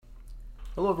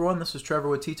Hello everyone, this is Trevor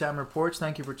with Tea Time Reports.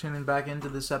 Thank you for tuning back into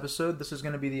this episode. This is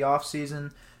going to be the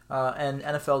off-season and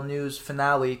NFL news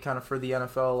finale kind of for the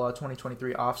NFL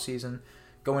 2023 off-season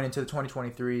going into the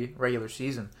 2023 regular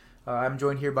season. I'm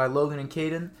joined here by Logan and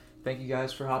Caden. Thank you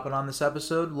guys for hopping on this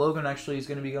episode. Logan actually is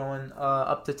going to be going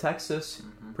up to Texas.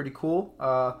 Pretty cool.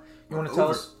 You want to tell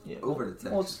us? Yeah, over to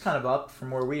Texas. Well, it's kind of up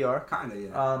from where we are. Kind of,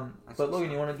 yeah. But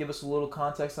Logan, you want to give us a little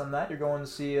context on that? You're going to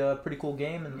see a pretty cool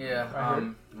game.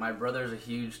 And my brother's a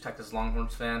huge Texas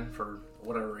Longhorns fan for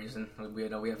whatever reason. We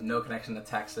have no connection to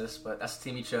Texas, but that's the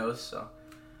team he chose. So,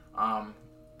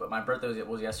 but my birthday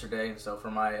was yesterday, and so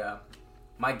for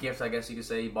my gift, I guess you could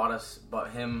say, he bought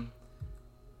him.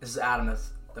 This is Adam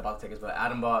that's about tickets, but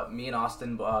Adam bought me and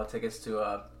Austin tickets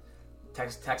to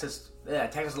Texas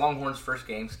Longhorns first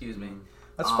game. Excuse me.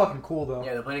 That's fucking cool though.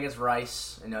 Yeah, they're playing against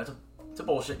Rice. You know, it's a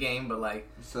bullshit game, but like.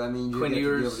 So that means you get to be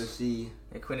able to see.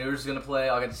 Yeah, Quinn Ewers is gonna play.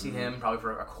 I'll get to see him probably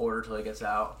for a quarter till he gets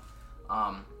out.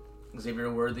 Xavier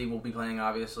Worthy will be playing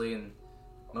obviously, and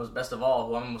best of all,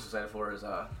 who I'm most excited for is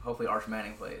hopefully Arch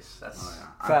Manning plays. That's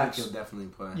I think he'll definitely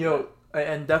play.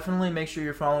 And definitely make sure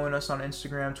you're following us on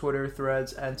Instagram, Twitter,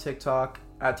 Threads, and TikTok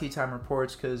at Tea Time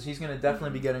Reports, because he's going to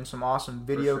definitely be getting some awesome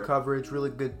video coverage, really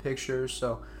good pictures.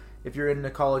 So if you're into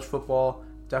college football,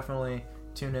 definitely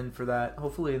tune in for that.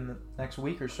 Hopefully in the next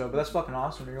week or so. But that's fucking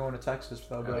awesome. You're going to Texas,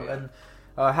 though, bro. Yeah.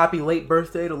 And happy late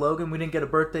birthday to Logan. We didn't get a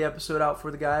birthday episode out for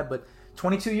the guy, but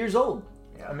 22 years old.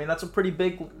 Yeah. I mean, that's a pretty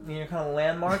big, kind of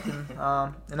landmark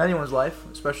in anyone's life,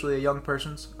 especially a young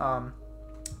person's.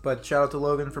 But shout out to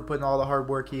Logan for putting all the hard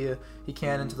work he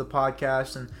can into the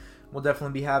podcast, and we'll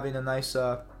definitely be having a nice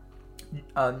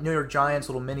New York Giants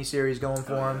little mini-series going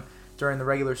for him during the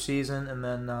regular season, and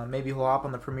then maybe he'll hop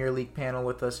on the Premier League panel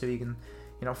with us if he can,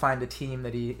 find a team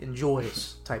that he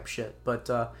enjoys type shit. But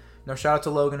shout out to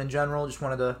Logan in general. Just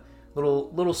wanted a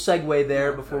little segue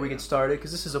there before we get started,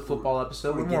 because this is a football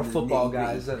episode. We're more football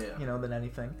guys than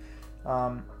anything.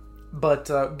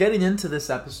 But getting into this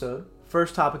episode,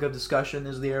 first topic of discussion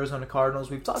is the Arizona Cardinals.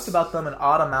 We've talked about them an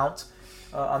odd amount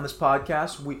on this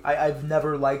podcast. I've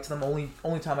never liked them.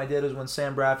 Only time I did is when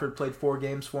Sam Bradford played 4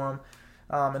 games for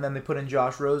them, and then they put in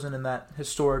Josh Rosen in that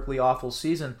historically awful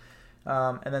season.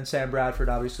 And then Sam Bradford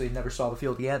obviously never saw the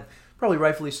field again. Probably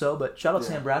rightfully so, but shout out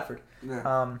Sam Bradford.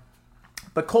 Yeah.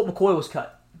 But Colt McCoy was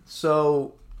cut.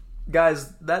 So,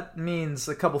 guys, that means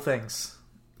a couple things.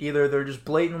 Either they're just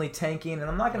blatantly tanking, and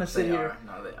I'm not going to sit here.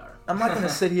 No, they are. I'm not going to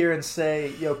sit here and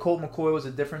say, Colt McCoy was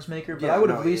a difference maker, but I would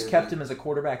have at least kept him as a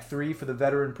quarterback 3 for the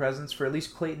veteran presence for at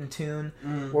least Clayton Tune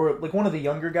or like one of the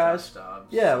younger guys. So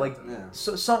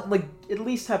at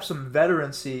least have some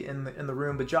veterancy in the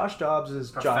room. But Josh Dobbs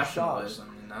is Josh Dobbs.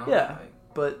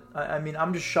 But I mean,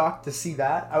 I'm just shocked to see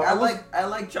that. I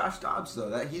like Josh Dobbs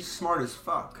though. He's smart as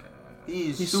fuck.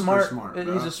 He's super smart.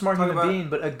 He's a smart human being,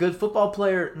 but a good football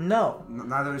player, no.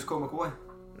 Neither is Colt McCoy.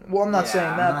 Well, I'm not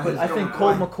saying that, but I think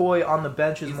Colt McCoy on the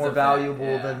bench is more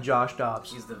valuable than Josh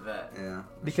Dobbs. He's the vet. Yeah.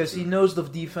 Because he knows the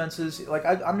defenses. Like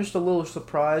I'm just a little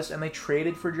surprised, and they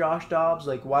traded for Josh Dobbs.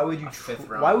 Like, why would you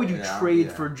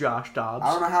trade for Josh Dobbs?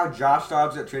 I don't know how Josh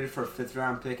Dobbs got traded for a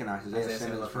 5th-round pick and Isaiah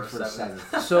Simmons for a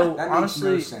 7th. So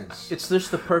honestly, it's just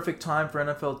the perfect time for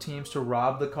NFL teams to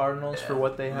rob the Cardinals for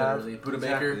what they have. Buda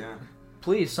Baker. Yeah.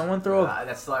 Please, someone throw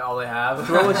that's like all they have.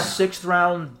 Throw a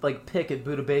 6th-round pick at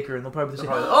Buda Baker, and they'll probably say,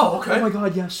 "Oh, okay. Oh my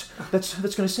God, yes, that's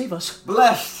going to save us."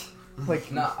 Blessed.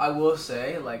 No, I will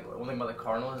say, one thing about the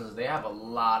Cardinals is they have a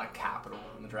lot of capital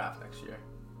in the draft next year,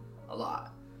 a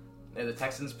lot. They have the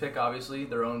Texans pick, obviously,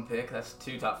 their own pick. That's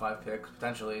 2 top 5 picks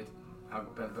potentially,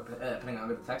 depending on how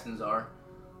good the Texans are.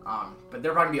 But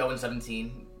they're probably gonna be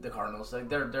 0-17. The Cardinals,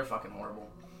 they're fucking horrible.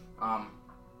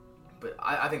 But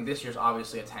I think this year's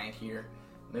obviously a tank year.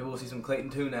 Maybe we'll see some Clayton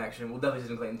Tune action. We'll definitely see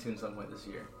some Clayton Tune at some point this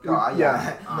year. No,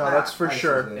 that's for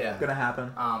sure gonna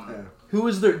happen. Who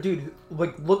is their dude?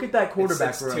 Look at that quarterback.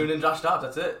 It's Tune and Josh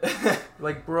Dobbs. That's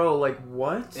it. Bro,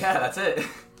 what? Yeah, that's it.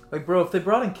 Bro, if they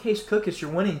brought in Case Cookis, you're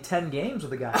winning 10 games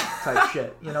with a guy type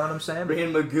shit. You know what I'm saying? Bring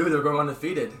in Magoo, they're going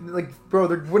undefeated. Bro,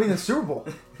 they're winning the Super Bowl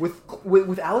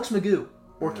with Alex Magoo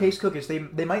or Case Cookis.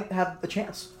 They might have a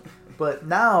chance. But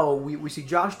now we see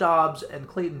Josh Dobbs and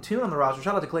Clayton Tune on the roster.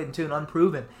 Shout out to Clayton Tune,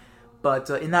 unproven. But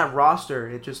in that roster,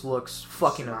 it just looks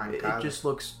it just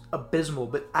looks abysmal.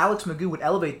 But Alex Magoo would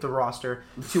elevate the roster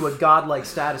to a godlike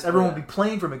status. Everyone would be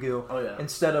playing for Magoo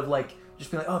instead of just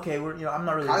being like, okay, I'm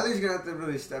not really. Kyler's gonna have to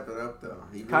really step it up though.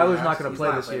 Kyler's not gonna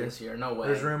play this year. No way.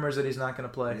 There's rumors that he's not gonna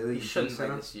play. Really? He shouldn't play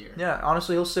this year. Yeah,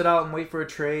 honestly, he'll sit out and wait for a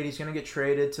trade. He's gonna get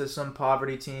traded to some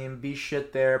poverty team, be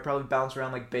shit there, probably bounce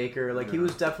around like Baker. He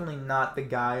was definitely not the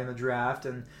guy in the draft,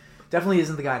 and definitely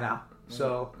isn't the guy now.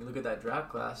 So you look at that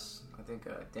draft class. I think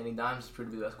Danny Dimes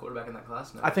proved to be the best quarterback in that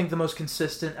class now. I think the most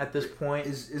consistent at this point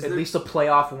Is at there- least a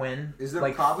playoff win. Is there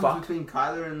like, problems between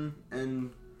Kyler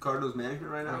and Cardinals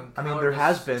management right now? I mean, Kyler there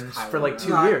has is been Kyler, for like right? 2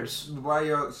 No, years. Why are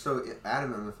you so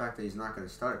adamant on the fact that he's not going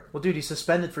to start? Well, dude, he's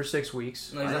suspended for 6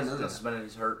 weeks. No, he's I didn't not know that. suspended.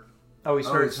 He's hurt. Oh, he's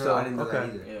hurt still. I didn't know that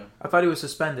Okay. either. Yeah. I thought he was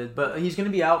suspended, but he's going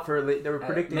to be out for. They were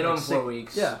predicting minimum like 4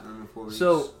 weeks. Yeah. 4 weeks.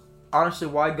 So honestly,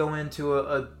 why go into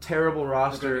a terrible They're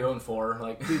roster? 0-4.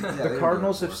 Like, Dude, Yeah, the they're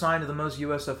Cardinals going have for it. signed the most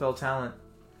USFL talent.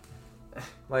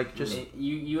 Like, just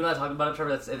you and I talked about it,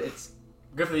 Trevor. It's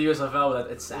good for the USFL, but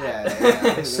it's sad.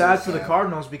 Yeah. it's sad for the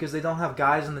Cardinals because they don't have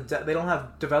guys in the they don't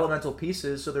have developmental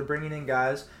pieces, so they're bringing in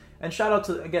guys. And shout out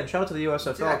to the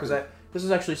USFL because this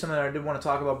is actually something that I did want to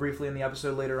talk about briefly in the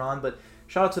episode later on. But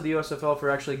shout out to the USFL for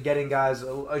actually getting guys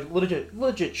a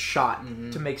legit shot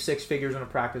to make 6 figures in a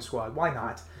practice squad. Why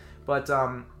not? But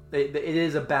it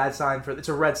is a bad sign for. It's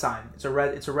a red sign. It's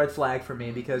a red flag for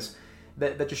me because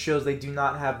that just shows they do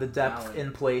not have the depth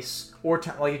in place or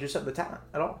like you just said, the talent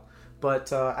at all.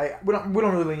 But we don't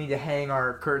really need to hang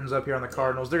our curtains up here on the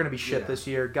Cardinals. They're going to be shit this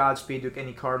year. Godspeed to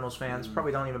any Cardinals fans.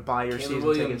 Probably don't even buy your Caleb season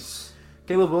Williams. tickets.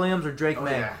 Caleb Williams or Drake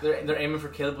May. yeah. They're aiming for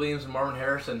Caleb Williams and Marvin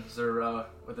Harrison. They're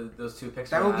with those 2 picks.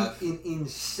 That we would have. be an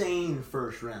insane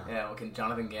first round. Yeah, well, can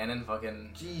Jonathan Gannon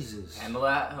fucking Jesus. handle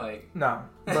that? Like, No,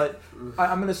 but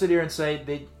I'm going to sit here and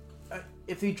say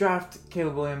if you draft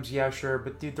Caleb Williams, yeah, sure,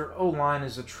 but dude, their O-line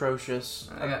is atrocious.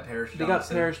 they got Paris Johnson. They got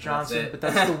Paris Johnson, That's it. but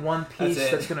that's the one piece That's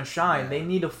it. that's going to shine. Yeah. They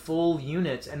need a full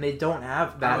unit, and they don't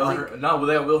have that. They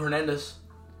got Will Hernandez,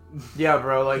 Yeah,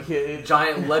 bro, like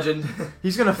giant legend.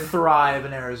 he's going to thrive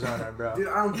in Arizona, bro. Dude,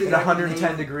 I don't think In I can 110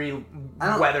 name- degree I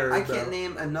don't- weather. I bro. can't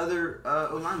name another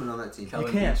lineman on that team.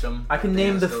 Kelvin You can't. Beachum. I can think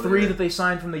name the that's still 3 there. that they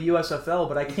signed from the USFL,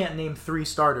 but I can't name 3 I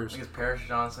starters. think it's Paris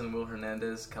Johnson, Will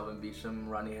Hernandez, Kelvin Beachum,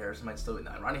 Ronnie Harris might still be.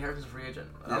 No, Ronnie Harrison's a free agent.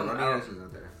 Yeah, Ronnie Harrison's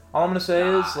not there. All I'm going to say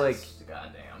is, like,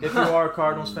 goddamn. if you are a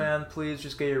Cardinals fan, please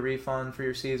just get your refund for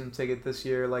your season ticket this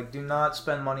year. Like, do not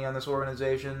spend money on this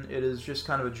organization. It is just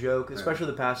kind of a joke, especially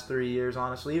the past 3 years,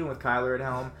 honestly, even with Kyler at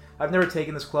helm. I've never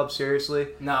taken this club seriously.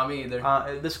 No, me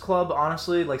either. This club,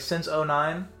 honestly, like, since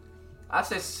 2009, I'd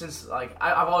say since like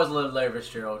I've always loved Larry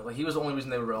Fitzgerald. Like he was the only reason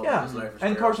they were relevant. yeah. Was Larry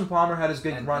Fitzgerald. And Carson Palmer had his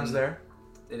good And- runs and- there.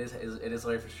 It is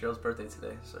Larry Fitzgerald's birthday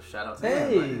today, so shout out to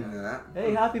Hey. him. I didn't know that.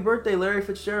 Hey, happy birthday, Larry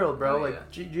Fitzgerald, bro. Oh, like,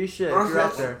 yeah. G shit, Honestly, you're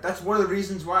out there. that's one of the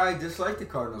reasons why I dislike the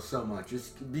Cardinals so much. It's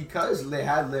because they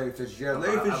had Larry Fitzgerald. I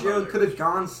Larry love Fitzgerald Larry could have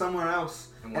gone somewhere else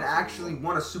And and won a Super actually Bowl.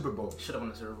 won a Super Bowl. Should have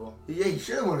won the Super Bowl. Yeah, he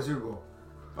should have won a Super Bowl.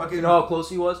 Okay, You know how close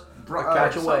he was? bro,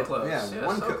 catch So away. close. Yeah, so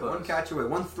close. one catch away,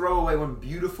 one throw away, one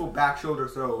beautiful back shoulder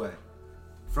throw away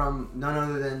from none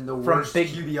other than the worst big-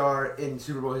 QBR in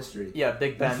Super Bowl history. Yeah,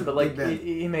 Big Ben. That's But, like, Big Ben.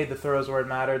 he made the throws where it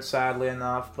mattered, sadly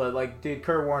enough. But, like, dude,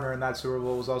 Kurt Warner in that Super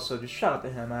Bowl was also just shout out to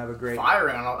him. I have a great.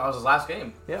 Firing. That was his last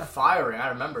game. Yeah. Firing. I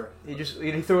remember. He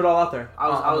threw it all out there. I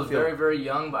on was the field. very, very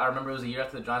young, but I remember it was a year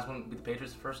after the Giants beat the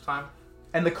Patriots the first time.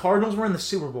 And the Cardinals were in the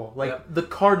Super Bowl. Like, Yep. the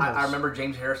Cardinals. I remember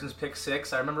James Harrison's pick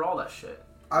 6. I remember all that shit.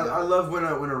 I love when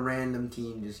a random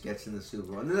team just gets in the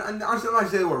Super Bowl. And honestly, I'm not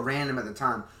saying they were random at the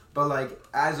time, but like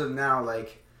as of now,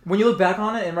 like When you look back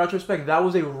on it, in retrospect, that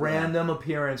was a random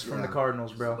appearance from Yeah. the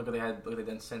Cardinals, bro. Look what they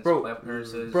done since Bro, playoff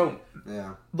appearances. Bro,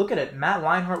 yeah, look at it. Matt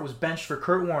Leinart was benched for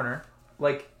Kurt Warner.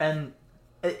 Like, and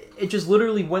it just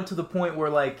literally went to the point where,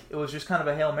 like, it was just kind of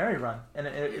a Hail Mary run. And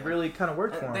it really kind of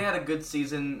worked for And they him. had a good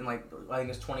season in, like, I think it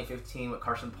was 2015 with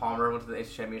Carson Palmer went to the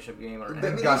AFC Championship game or I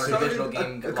mean, they got started divisional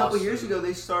game. a couple years ago.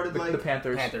 They started The like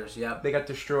Panthers. Panthers, yeah. They got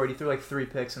destroyed. He threw, like, 3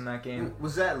 picks in that game.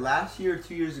 was that last year or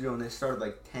 2 years ago when they started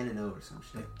like 10-0 or some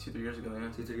shit. Like 2-3 years ago,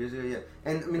 yeah. 2-3 years ago, yeah.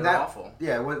 And I mean They were that awful.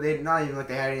 yeah, well, they not even like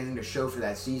they had anything to show for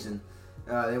that season.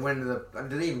 They went into the.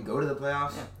 Did they even go to the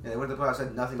playoffs? Yeah. They went to the playoffs.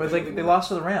 Had nothing. But, to like, show they for. lost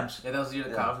to the Rams. Yeah, that was the year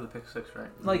that Yeah. Kyle for the pick 6, right?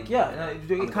 Like, yeah, On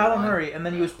the Kyler goal line. Murray, and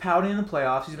then he was pouting in the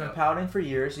playoffs. He's been Yeah. pouting for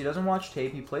years. He doesn't watch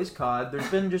tape. He plays COD. There's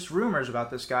been just rumors about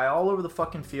this guy all over the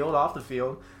fucking field, off the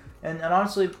field. And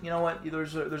honestly, you know what?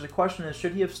 There's a question is,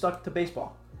 should he have stuck to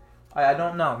baseball? I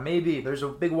don't know. Maybe. There's a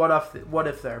big what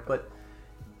if there, but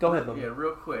go ahead, Logan. Yeah,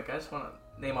 real quick. I just want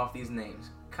to name off these names.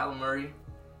 Kyler Murray,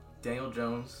 Daniel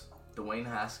Jones, Dwayne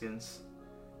Haskins,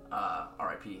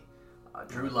 R.I.P.,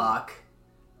 Drew Lock,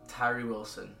 Tyree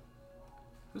Wilson.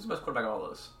 Who's the best quarterback of all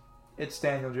those? It's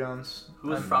Daniel Jones. Who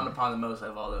was frowned upon the most out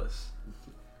of all those?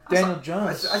 Daniel I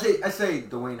Jones. say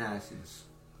Dwayne Haskins.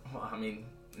 Well, I mean,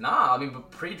 nah. I mean, but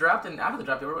pre-draft and after the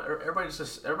draft,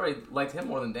 everybody liked him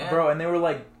more than Dan. Bro, and they were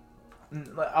like,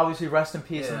 obviously rest in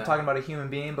peace, Yeah. I'm talking about a human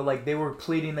being, but like they were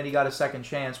pleading that he got a second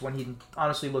chance when he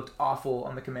honestly looked awful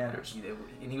on the Commanders.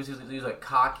 And he was like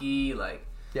cocky, like.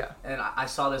 Yeah. And I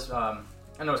saw this. I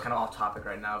know it's kind of off topic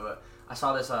right now, but I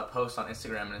saw this post on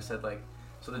Instagram and it said like,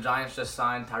 so the Giants just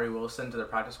signed Tyree Wilson to their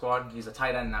practice squad. He's a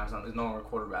tight end now. He's no longer a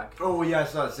quarterback. Oh yeah, I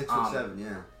saw it. 6'7",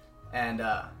 yeah. And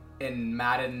in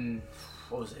Madden,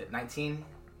 what was it? 19?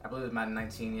 I believe it was Madden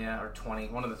 19, yeah, or 20,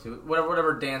 one of the two.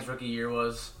 Whatever Dan's rookie year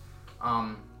was.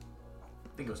 I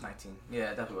think it was 19.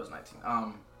 Yeah, it definitely was 19.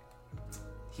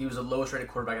 He was the lowest rated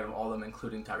quarterback out of all of them,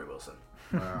 including Tyree Wilson.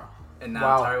 Wow. And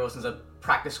now Tyree Wilson's a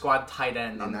practice squad tight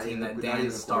end on the team that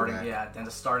Dan's starting. Yeah, Dan's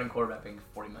a starting quarterback, paying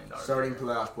 $40 million. Starting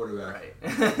playoff quarterback.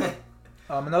 Right.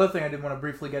 Another thing I did want to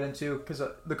briefly get into, because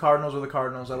the Cardinals are the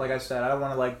Cardinals. Like I said, I don't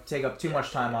want to take up too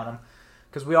much time on them,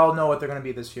 because we all know what they're going to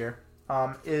be this year.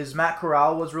 Is Matt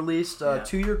Corral was released,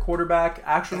 2-year quarterback.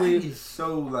 Actually, he's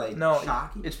so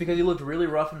shocking. It's because he looked really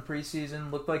rough in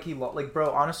preseason. Looked like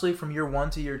bro. Honestly, from year 1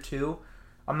 to year 2,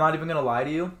 I'm not even gonna lie to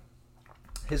you.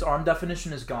 His arm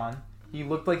definition is gone. He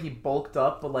looked like he bulked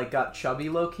up, but got chubby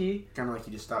low key. Kind of like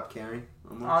he just stopped caring.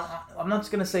 Almost. I'm not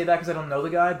just gonna say that because I don't know the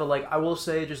guy, but I will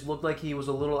say it just looked like he was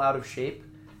a little out of shape.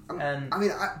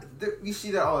 You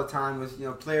see that all the time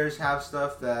with players have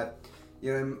stuff that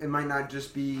it might not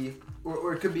just be,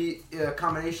 or it could be a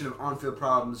combination of on-field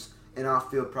problems and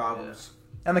off-field problems.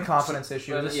 Yeah. And the confidence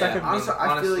issue. I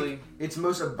feel like it's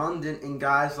most abundant in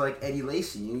guys like Eddie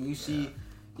Lacy. You see,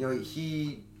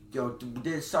 he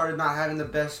started not having the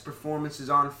best performances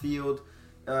on field.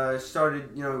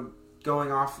 Started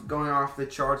going off the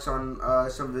charts on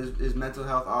some of his mental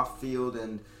health off field,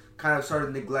 and kind of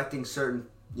started neglecting certain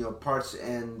parts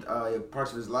and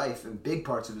parts of his life and big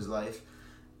parts of his life.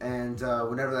 And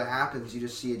whenever that happens, you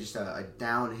just see a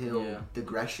downhill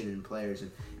digression in players.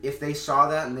 And if they saw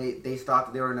that and they thought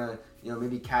that they were gonna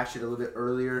maybe catch it a little bit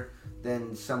earlier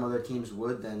than some other teams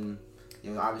would, then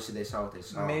obviously they saw what they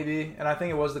saw. Maybe, and I think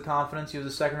it was the confidence. He was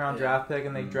a second-round draft pick,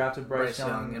 and they drafted Bryce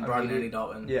Young and brought in Andy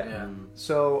Dalton. Yeah.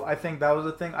 So I think that was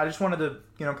the thing. I just wanted to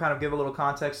kind of give a little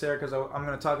context there, because I'm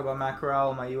going to talk about Matt Corral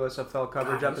in my USFL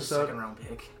coverage episode. Second-round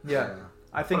pick. Yeah.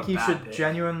 I think he should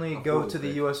genuinely go to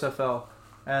the USFL.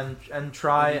 And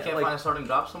try. You can't find a starting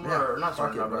job somewhere, or not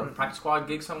starting job, but a practice squad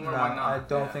gig somewhere. No, why not? I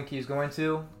don't think he's going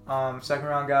to. Second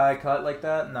round guy cut like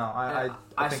that. No,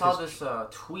 I saw this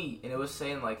tweet, and it was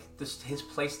saying his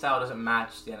play style doesn't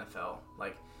match the NFL.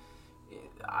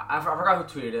 I forgot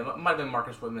who tweeted it. It might have been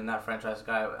Marcus Whitman, that franchise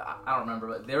guy. I don't remember,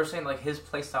 but they were saying his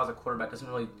play style as a quarterback doesn't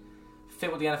really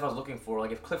fit what the NFL is looking for.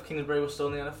 If Cliff Kingsbury was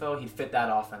still in the NFL, he'd fit that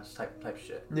offense type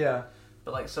shit. Yeah.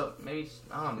 But so maybe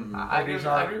I agree with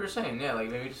what you're saying. Yeah,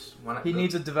 maybe just why not? He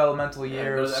needs a developmental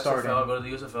year go to the starting. XFL, go to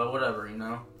the USFL, whatever.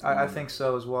 I think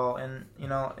so as well. And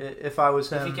if I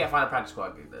was him, if he can't find a practice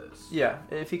squad gig, that is. Yeah,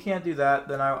 if he can't do that,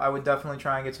 then I would definitely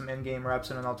try and get some in-game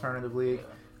reps in an alternative league.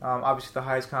 Yeah. Obviously, the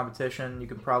highest competition you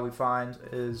could probably find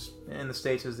is in the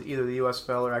States is either the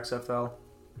USFL or XFL.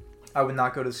 I would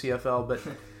not go to the CFL, but.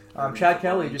 Chad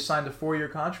Kelly just signed a 4-year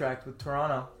contract with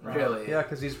Toronto. Really? Yeah,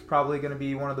 because he's probably going to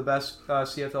be one of the best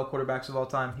CFL quarterbacks of all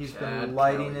time. He's been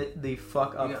lighting it the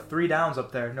fuck up. 3 downs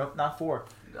up there. Nope, not 4.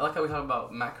 I like how we talk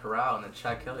about Matt Corral and then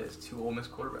Chad Kelly as 2 Ole Miss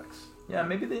quarterbacks. Yeah,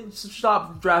 maybe they should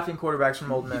stop drafting quarterbacks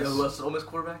from Ole Miss. You know who else is Ole Miss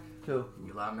quarterback? Who?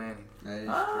 Eli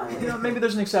Manning. Maybe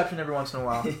there's an exception every once in a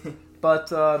while.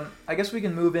 But I guess we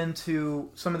can move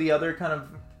into some of the other kind of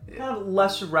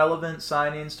less relevant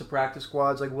signings to practice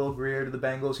squads, like Will Grier to the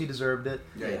Bengals. He deserved it.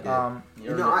 Yeah, he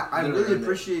did. I really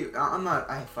appreciate.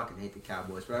 I fucking hate the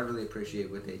Cowboys, but I really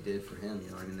appreciate what they did for him.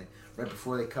 Right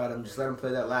before they cut him, just let him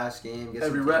play that last game, get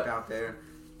some tape out there,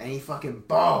 and he fucking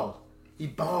balled. He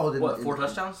balled. 4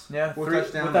 touchdowns? Yeah, 4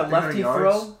 touchdowns with that lefty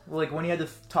throw. When he had to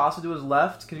toss it to his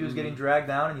left because he was getting dragged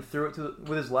down, and he threw it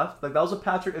with his left. That was a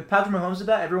Patrick. If Patrick Mahomes did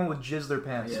that, everyone would jizz their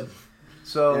pants. Yeah.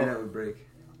 So that would break.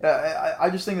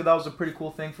 I just think that was a pretty cool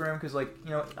thing for him because,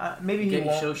 maybe he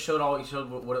won't. showed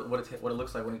what it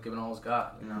looks like when he's giving all he's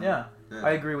got. Yeah,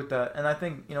 I agree with that, and I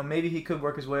think maybe he could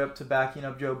work his way up to backing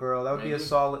up Joe Burrow. That would be a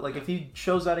solid. If he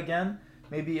shows that again,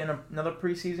 maybe in another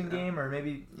preseason game, or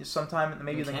maybe sometime in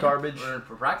the garbage or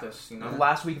for practice.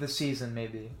 Last week of the season,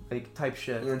 maybe type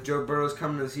shit. Joe Burrow's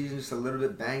coming to the season just a little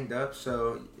bit banged up,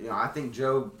 so I think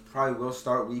Joe probably will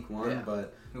start week 1,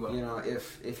 but.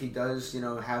 If he does,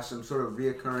 have some sort of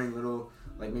reoccurring little,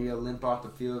 maybe a limp off the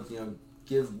field,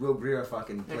 give Will Grier a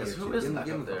fucking play. Who is the backup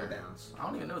give him there? Downs. I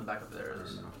don't even know who the backup there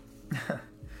is.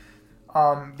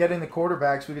 Getting the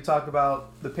quarterbacks, we could talk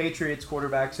about the Patriots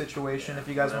quarterback situation if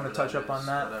you guys want to touch up on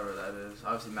that. Whatever that is.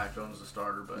 Obviously, Mac Jones is a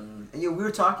starter, but... And we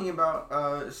were talking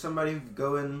about somebody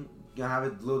going... have a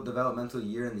little developmental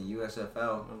year in the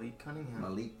USFL. Malik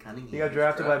Cunningham. He got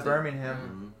drafted by Birmingham.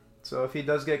 Mm-hmm. So if he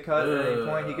does get cut at any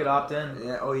point, he could opt in.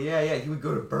 Yeah. Oh, yeah. He would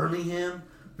go to Birmingham.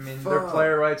 I mean, their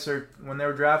player rights are... When they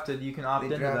were drafted, you can opt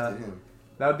into that. Him.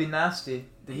 That would be nasty.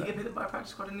 Did he get paid by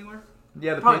practice squad anywhere?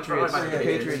 Yeah, the Probably Patriots. by The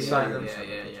Patriots signed him.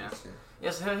 Yeah.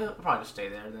 Yes, he'll probably just stay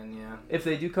there then. Yeah. If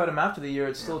they do cut him after the year,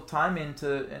 it's still timing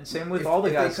to, and same with all the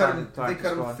guys. If they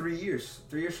cut him 3 years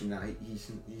from now,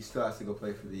 he still has to go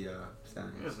play for the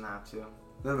Stallions. He doesn't have to.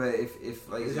 No,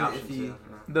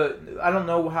 but I don't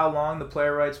know how long the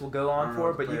player rights will go on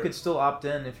for, but you could still opt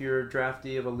in if you're a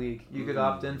draftee of a league. You could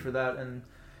opt in for that, and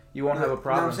you won't have a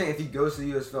problem. No, I'm saying if he goes to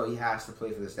the USFL, he has to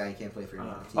play for the Stallions. He can't play for any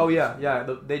other team. Oh yeah.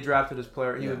 They drafted his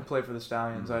player. He would play for the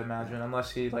Stallions, I imagine,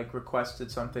 unless he requested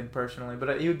something personally.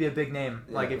 But he would be a big name,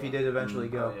 if he did eventually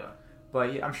go. Oh, yeah.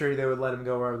 But I'm sure they would let him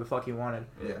go wherever the fuck he wanted.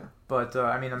 Yeah. But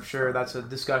I'm sure that's a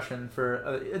discussion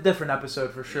for a different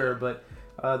episode for sure. But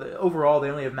overall, they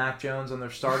only have Mac Jones on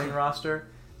their starting roster.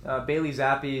 Bailey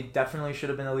Zappi definitely should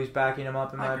have been at least backing him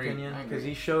up, in my opinion, because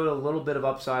he showed a little bit of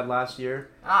upside last year.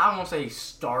 I won't say he's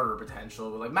starter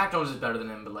potential, but Mac Jones is better than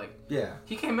him. But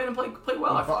he came in and played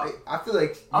well. I feel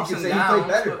like you can say he played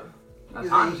better. At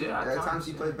times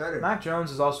he played better. Mac Jones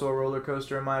is also a roller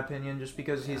coaster, in my opinion, just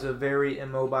because he's a very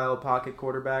immobile pocket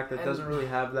quarterback that doesn't really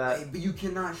have that. But you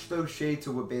cannot throw shade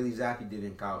to what Bailey Zappi did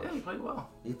in college. Yeah, he played well.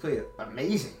 He played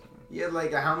amazing. He had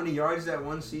how many yards that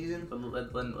one season?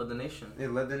 Led the nation.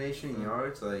 It led the nation in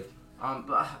yards.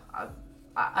 But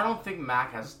I don't think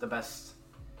Mac has the best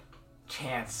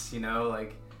chance.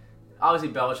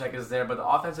 Obviously Belichick is there, but the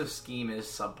offensive scheme is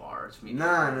subpar to me.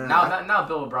 No. Now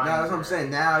Bill O'Brien. No, that's what I'm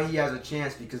saying. Now he has a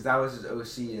chance because that was his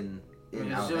OC in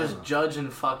Alabama. It was Judge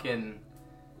and fucking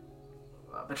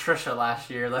Patricia last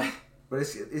year. But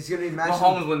it's gonna be matched.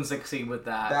 Mahomes wouldn't succeed with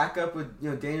that. Back up with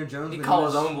Daniel Jones. He called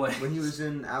his own play. When he was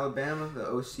in Alabama, the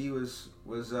OC was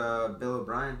Bill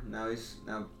O'Brien. Now OC.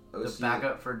 The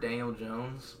backup for Daniel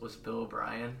Jones was Bill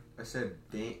O'Brien. I said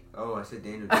Daniel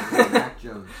Jones. Mac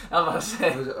Jones. I was about to say.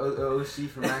 It was OC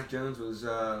for Mac Jones was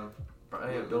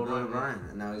Bill O'Brien,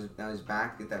 and now he's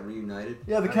back. Get that reunited.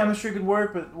 Yeah, the chemistry could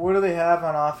work, but what do they have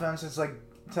on offense? It's like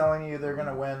telling you they're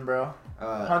gonna win, bro.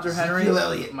 Hunter Henry, Ezekiel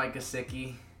Elliott, Mike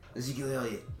Gesicki, Ezekiel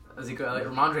Elliott.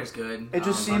 Ramondre's good. It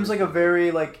just seems like a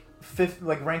very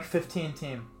ranked 15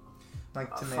 team. To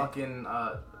me. Fucking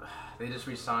they just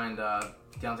re-signed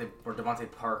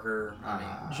Devontae Parker.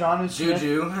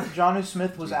 Jonnu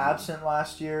Smith was absent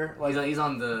last year. He's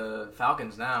on the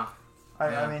Falcons now.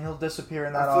 I mean, he'll disappear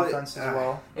in that offense as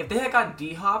well. If they had got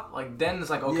D-Hop, then it's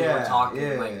we're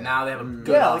talking. Now they have a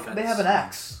good offense. They have an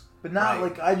X, but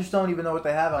not I just don't even know what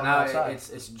they have on the outside.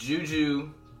 It's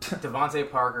Juju,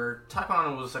 Devontae Parker. Tyquan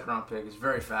Arnold was a second-round pick. He's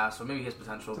very fast, so maybe he has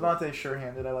potential. Devontae's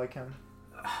sure-handed. I like him.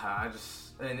 I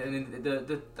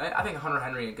think Hunter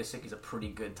Henry and Gesicki's a pretty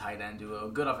good tight end duo,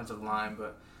 good offensive line,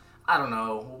 but I don't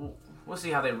know. We'll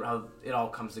see how it all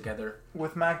comes together.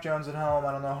 With Mac Jones at home,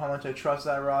 I don't know how much I trust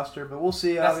that roster, but we'll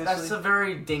see. That's a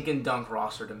very dink and dunk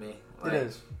roster to me. It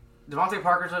is. Devontae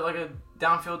Parker's a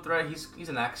downfield threat. He's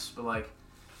an X, but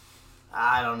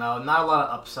I don't know. Not a lot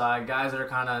of upside. Guys that are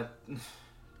kind of,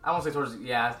 I won't say towards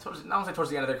the end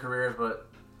of their careers, but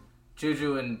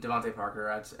Juju and Devontae Parker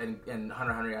and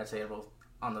Hunter Henry, I'd say, are both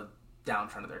on the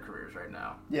downtrend of their careers right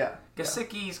now. Yeah.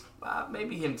 Gesicki's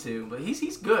maybe him too, but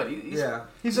he's good.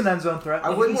 He's an end zone threat. I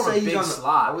wouldn't say he's on the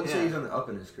slot. I wouldn't say he's on the up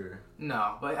in his career.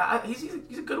 No, but he's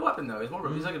a good weapon though.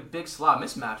 He's like a big slot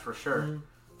mismatch for sure. Mm-hmm.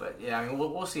 But yeah, I mean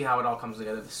we'll see how it all comes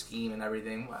together, the scheme and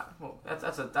everything. Well,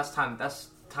 that's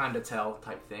time to tell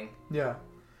type thing. Yeah.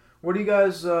 What are you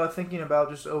guys thinking about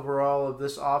just overall of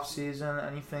this off season?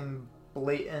 Anything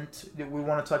blatant? We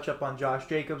want to touch up on Josh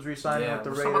Jacobs re-signing with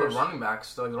the Raiders. Some of the running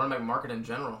backs, the running back market in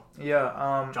general.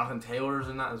 Yeah. Jonathan Taylor's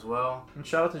in that as well. And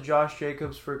shout out to Josh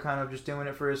Jacobs for kind of just doing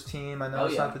it for his team. I know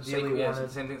it's not the deal he wanted.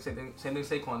 Same thing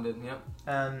Saquon did. Yep.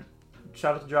 And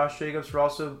shout out to Josh Jacobs for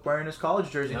also wearing his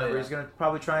college jersey number. He's going to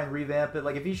probably try and revamp it.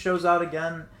 If he shows out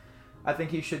again, I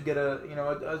think he should get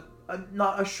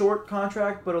not a short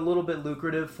contract, but a little bit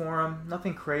lucrative for him.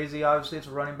 Nothing crazy, obviously. It's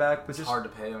a running back, but it's hard to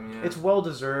pay him. Yeah, it's well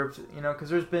deserved. Because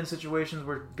there's been situations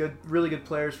where really good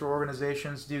players for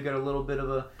organizations do get a little bit of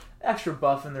a extra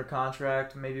buff in their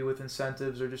contract, maybe with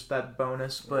incentives or just that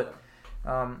bonus. But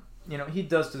he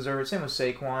does deserve it. Same with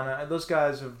Saquon. Those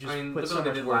guys have just put so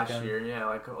much work last year. Yeah,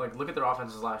 look at their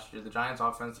offenses last year. The Giants'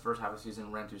 offense, the first half of the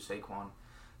season, ran through Saquon.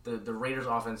 The Raiders'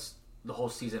 offense, the whole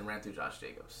season ran through Josh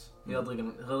Jacobs. He led the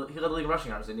league in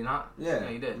rushing yards, did he not? Yeah,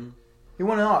 he did. Mm-hmm. He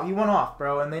went off,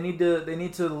 bro. And they need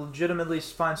to legitimately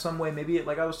find some way. Maybe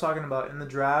like I was talking about in the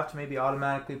draft, maybe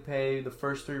automatically pay the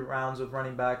first 3 rounds of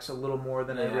running backs a little more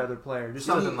than every other player. Just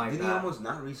something like that. Did he almost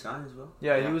not re-sign as well?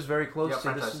 Yeah, he was very close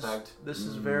to this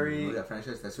is very. He got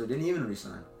franchise tagged, so he didn't even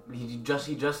re-sign. He just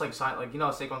signed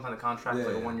Saquon signed a contract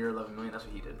for 1 year, $11 million. That's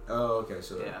what he did. Oh, okay.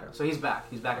 So he's back.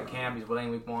 He's back at camp. He's playing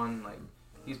week 1.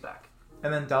 He's back.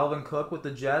 And then Dalvin Cook with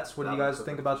the Jets. What do you guys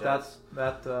think about that?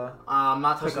 I'm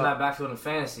not touching that backfield in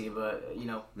fantasy, but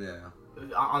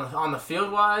on the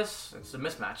field wise, it's a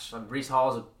mismatch. Breece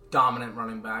Hall is a dominant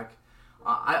running back.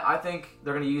 I think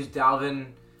they're going to use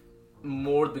Dalvin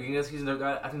more at the beginning of the season.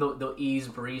 I think they'll ease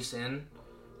Breece in.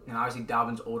 And obviously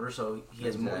Dalvin's older, so he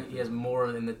has more. He has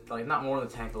more in the not more in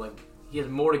the tank, but he has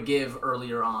more to give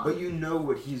earlier on. But you know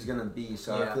what he's gonna be,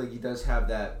 so I feel like he does have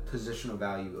that positional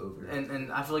value over it.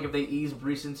 And I feel like if they ease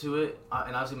Breece into it,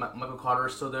 and obviously Michael Carter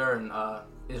is still there, and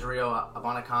Israel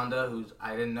Abanikanda, who's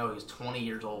I didn't know he's 20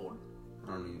 years old.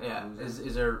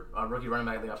 Is there a rookie running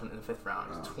back they got in the 5th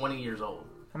round? He's 20 years old.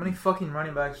 How many fucking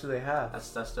running backs do they have?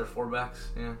 That's their 4 backs.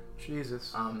 Yeah.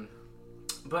 Jesus.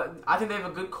 But I think they have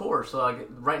a good core. So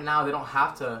right now they don't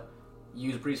have to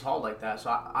use Breece Hall like that. So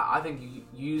I think you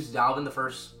use Dalvin the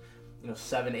first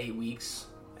 7-8 weeks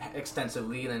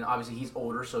extensively, and then obviously he's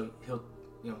older, so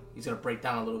he's gonna break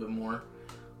down a little bit more,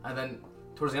 and then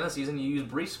towards the end of the season you use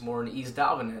Breece more and ease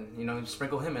Dalvin in. You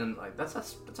sprinkle him in. That's a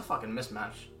fucking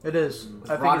mismatch. It is. With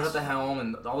Rodgers at the helm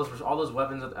and all those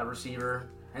weapons at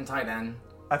receiver and tight end.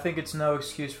 I think it's no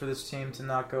excuse for this team to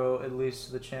not go at least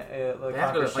to the they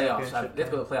have to go to the playoffs. They have to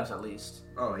go to the playoffs at least.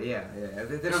 Oh yeah.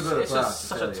 If they don't go to the playoffs, it's just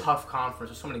such a tough conference.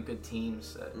 There's so many good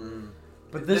teams.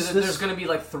 But there's going to be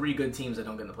 3 good teams that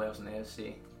don't get in the playoffs in the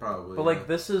AFC. Probably. But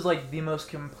this is the most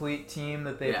complete team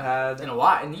that they've had in a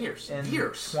lot in years. In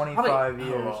 25 probably,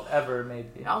 years, ever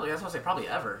maybe. That's what I say, probably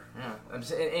ever. Yeah, I'm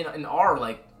just, in our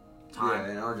time.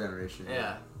 Yeah, in our generation.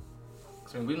 Yeah.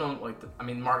 I mean, we've known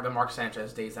the Mark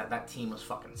Sanchez days that team was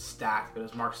fucking stacked, but it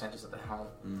was Mark Sanchez at the helm,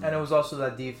 and it was also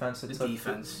that defense that took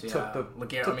the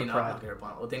pride.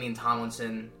 LaDainian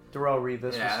Tomlinson, Darrelle Revis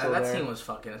was still that there. team was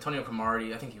fucking. Antonio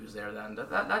Cromartie, I think he was there then.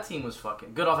 That team was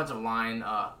fucking good offensive line.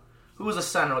 Who was the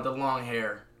center with the long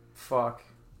hair? Fuck.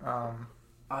 He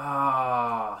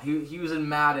was in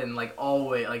Madden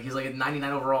always. He's a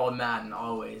 99 overall in Madden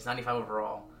always. 95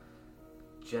 overall.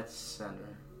 Jets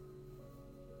center.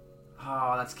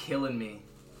 Oh, that's killing me.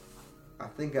 I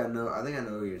think I know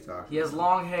who you're talking. He has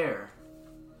long hair.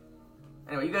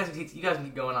 Anyway, you guys can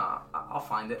keep going. I'll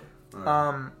find it.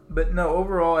 Right. But no,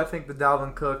 overall, I think the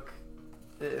Dalvin Cook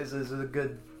is a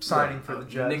good signing for the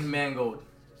Jets. Nick Mangold.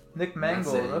 Nick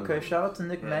Mangold. Okay, shout out to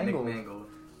Nick Mangold. Nick Mangold.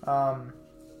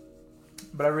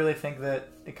 But I really think that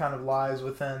it kind of lies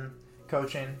within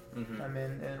coaching. Mm-hmm. I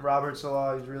mean, and Robert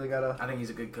Saleh, he's really got to... I think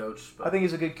he's a good coach. I think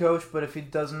he's a good coach, but if he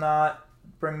does not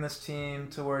bring this team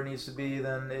to where it needs to be,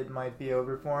 then it might be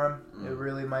over for him. It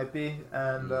really might be.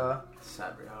 And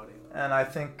sad reality. And I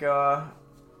think I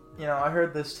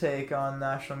heard this take on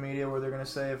national media where they're going to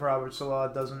say if Robert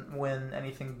Saleh doesn't win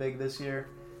anything big this year,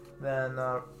 then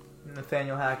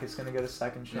Nathaniel Hackett's going to get a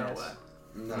second chance. No way.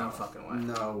 No fucking way.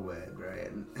 No way,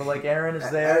 Brian. But Aaron is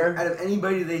there. Out of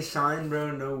anybody they signed, bro,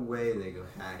 no way they go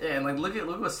Hackett. Yeah, and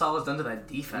look what Saleh's done to that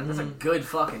defense. That's a good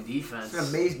fucking defense. It's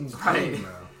an amazing team,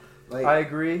 bro. I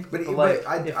agree, but if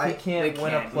he can't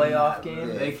win a playoff game,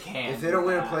 they can't. If they don't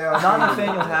win a playoff not game,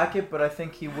 Nathaniel Hackett, but I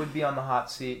think he would be on the hot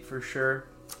seat for sure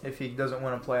if he doesn't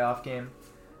win a playoff game.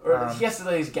 Or he has to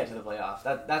at least get to the playoffs.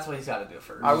 That's what he's got to do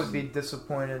first. I would be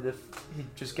disappointed if he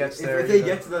just gets there. If they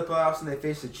get to the playoffs and they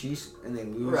face the Chiefs and they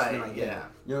lose, then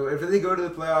if they go to the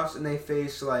playoffs and they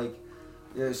face some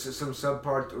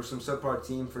subpar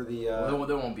team for the there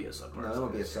won't be a subpar. No, there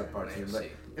won't be a subpar team. But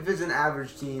if it's an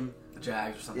average team, the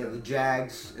Jags or something. Yeah, the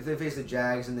Jags. If they face the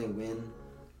Jags and they win,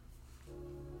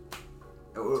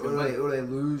 or they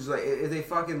lose, if they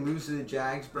fucking lose to the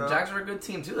Jags, bro. The Jags are a good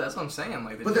team too. That's what I'm saying.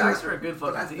 The Jags are a good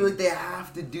fucking team. I feel like they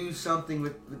have to do something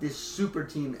with this super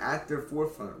team at their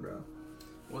forefront, bro.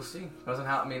 We'll see.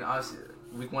 Obviously,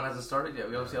 week 1 hasn't started yet.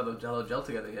 We don't see how they'll gel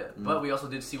together yet. But we also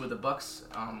did see with the Bucks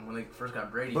when they first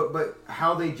got Brady. But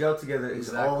how they gel together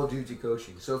is all due to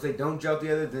coaching. So if they don't gel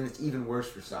together, then it's even worse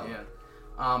for Saleh.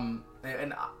 Yeah.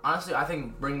 And honestly, I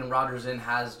think bringing Rodgers in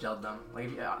has gelled them.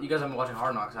 You guys haven't been watching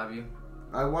Hard Knocks, have you?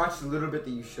 I watched a little bit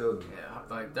that you showed me.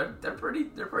 Yeah, they're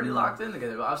pretty locked in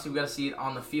together. But obviously, we got to see it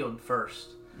on the field first.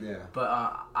 Yeah. But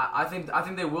I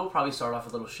think they will probably start off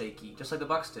a little shaky, just like the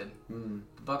Bucks did. Mm.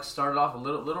 The Bucks started off a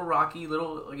little rocky,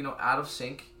 out of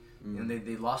sync, and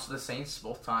they lost to the Saints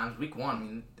both times. Week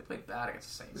 1, they played bad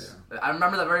against the Saints. Yeah. I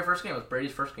remember that very first game. It was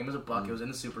Brady's first game as a Buck. It was in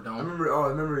the Superdome. I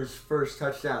remember his first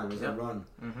touchdown was a run.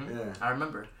 Mm-hmm. Yeah. I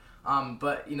remember.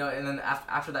 But and then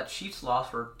after that Chiefs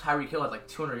loss where Tyreek Hill had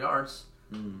 200 yards,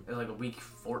 it was a week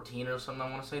 14 or something. I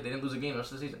want to say they didn't lose a game the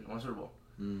rest of the season. Won a Super Bowl.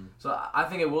 So I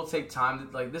think it will take time.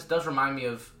 This does remind me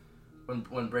of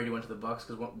when Brady went to the Bucks,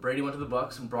 because Brady went to the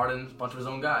Bucks and brought in a bunch of his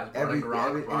own guys.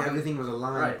 Everything was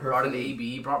aligned. Right, brought in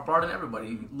AB, brought in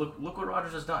everybody. Look what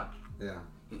Rodgers has done. Yeah,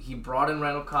 He brought in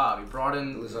Randall Cobb. He brought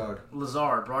in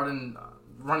Lazard. Brought in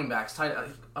running backs.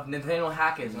 Nathaniel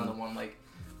Hackett is another one. Like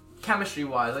chemistry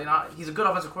wise, he's a good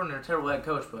offensive coordinator, terrible head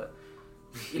coach, but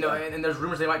and there's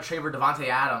rumors they might trade for Devontae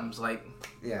Adams. Like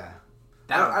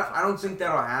I don't think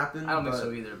that'll happen. I don't think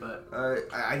so either. But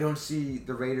I don't see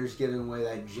the Raiders giving away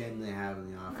that gem they have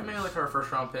in the offense. Maybe like for a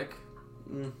first round pick.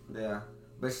 Yeah.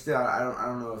 But still, I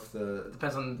don't know if it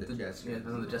depends on the Jets. Yeah,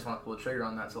 depends on the Jets want to pull the trigger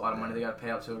on that. It's a lot of money they got to pay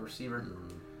out to a receiver.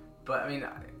 But I mean,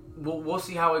 we'll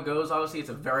see how it goes. Obviously, it's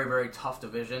a very, very tough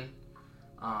division,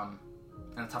 and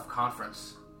a tough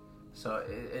conference. So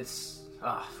it's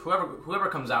whoever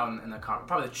comes out in the conference,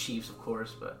 probably the Chiefs, of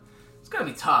course. But it's gonna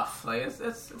be tough. Like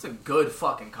it's a good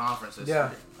fucking conference this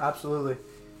year. Absolutely.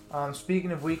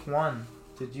 Speaking of Week 1.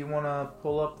 Did you want to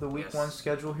pull up the Week 1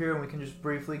 schedule here, and we can just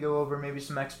briefly go over maybe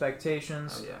some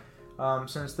expectations? Oh, yeah.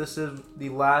 Since this is the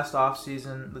last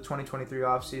offseason, the 2023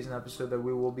 offseason episode that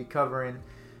we will be covering,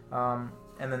 and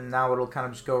then now it'll kind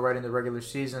of just go right into regular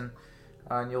season.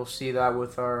 And you'll see that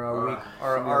with our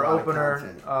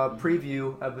opener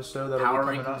preview episode. That'll power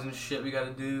be coming rankings up. And shit we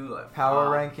gotta do. Like,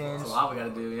 power rankings. That's a lot we gotta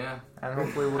do, yeah. And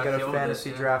hopefully we'll get a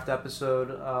fantasy draft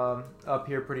episode up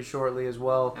here pretty shortly as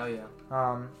well. Hell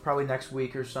yeah. Probably next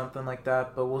week or something like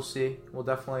that, but we'll see. We'll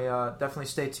definitely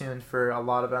stay tuned for a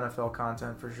lot of NFL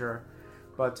content for sure.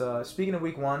 But speaking of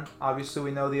Week 1, obviously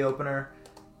we know the opener,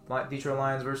 Detroit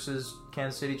Lions versus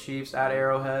Kansas City Chiefs at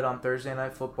Arrowhead on Thursday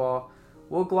Night Football.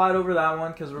 We'll glide over that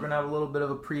one because we're going to have a little bit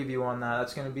of a preview on that.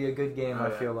 That's going to be a good game, I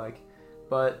feel like.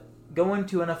 But going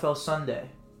to NFL Sunday,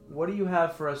 what do you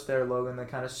have for us there, Logan, that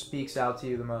kind of speaks out to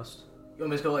you the most? You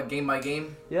want me to go like game by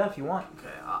game? Yeah, if you want. Okay,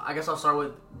 I guess I'll start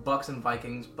with Bucks and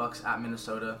Vikings. Bucks at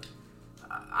Minnesota.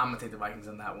 I'm going to take the Vikings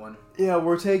in that one. Yeah,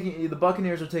 the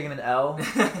Buccaneers are taking an L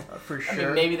for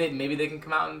sure. I mean, maybe they can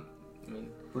come out and...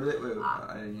 What are they? Wait,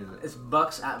 I didn't hear that. It's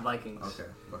Bucks at Vikings. Okay,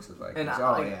 Bucks at Vikings. And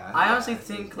I honestly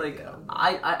think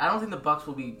I don't think the Bucks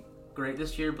will be great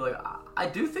this year, but I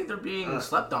do think they're being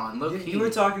slept on. Look, you were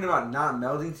talking about not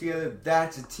melding together.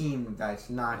 That's a team that's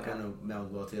not gonna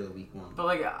meld well together week 1.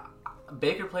 But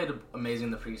Baker played amazing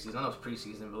in the preseason. I know it's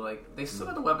preseason, but they still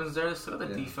got the weapons there. They still got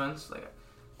the defense.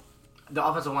 The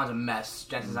offensive line's a mess.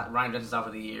 Ryan Jensen's out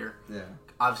for the year. Yeah.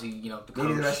 Obviously, the coach.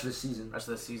 Maybe the rest of the season. Yeah. Rest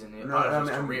of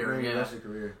his career. Yeah. Rest of the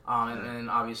career. And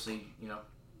obviously,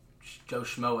 Joe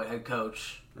Schmo at head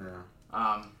coach. Yeah.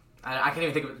 I can't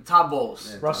even think of it. Todd Bowles.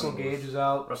 Yeah, Russell Gage is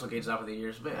out. Russell Gage is out for the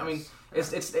years. But, I mean,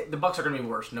 the Bucks are going to be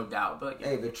worse, no doubt. But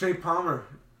hey, but Trey Palmer.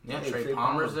 Yeah, Trey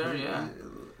Palmer's there, yeah.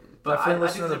 But I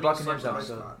listen to the Buccaneers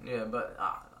episode. Yeah, but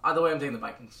either way, I'm taking the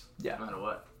Vikings. Yeah. No matter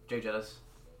what. Jay Jettis.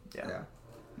 Yeah.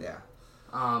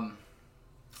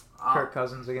 Kirk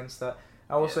Cousins against that.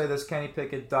 I will say this: Kenny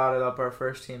Pickett dotted up our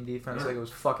first team defense like it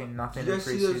was fucking nothing in preseason.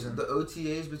 Did you guys see the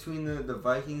OTAs between the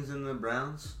Vikings and the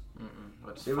Browns?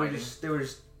 They were just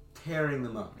tearing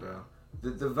them up, bro.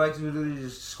 The Vikings were literally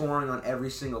just scoring on every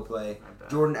single play.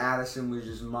 Jordan Addison was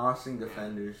just mossing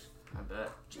defenders. I bet.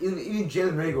 Even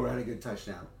Jalen Reagor had a good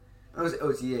touchdown. That was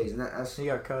OTAs, and he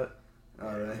got cut.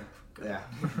 Oh, really? Yeah,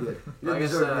 good. I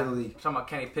guess, talking about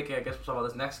Kenny Pickett, I guess we'll talk about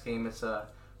this next game. It's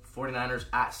 49ers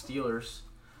at Steelers.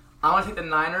 I want to take the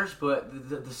Niners, but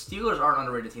the Steelers are an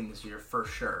underrated team this year, for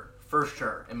sure. For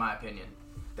sure, in my opinion.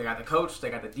 They got the coach, they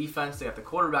got the defense, they got the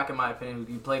quarterback, in my opinion,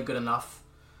 who played good enough.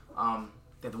 They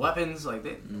have the weapons,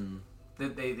 they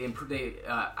upgraded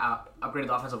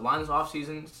the offensive line this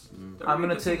offseason. I'm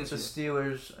going to take the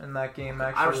Steelers in that game,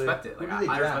 actually. I respect it.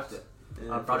 I respect it.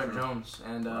 Yeah, Broderick Jones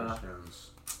and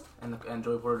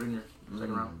Joey Porter Jr.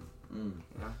 Second round.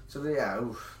 Yeah. So they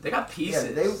got pieces.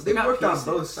 Yeah, they worked pieces.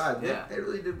 on both sides. Yeah. They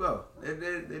really did well. They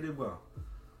did well.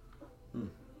 What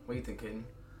do you think, Caden?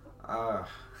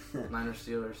 Niners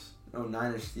Steelers. Oh,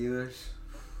 Niners Steelers.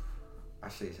 I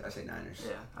say Niners.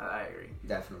 Yeah, I agree.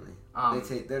 Definitely.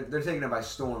 They're taking it by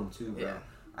storm too, bro. Yeah.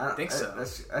 I think so.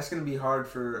 That's gonna be hard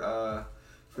for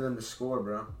them to score,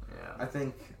 bro. Yeah. I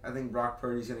think Brock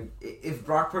Purdy's gonna. If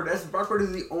Brock Purdy is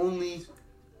the only.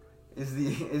 Is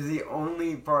the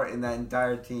only part in that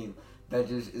entire team that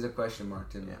just is a question mark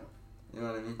to me. Yeah. You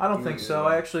know what I mean? I don't think so.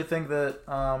 I actually think that,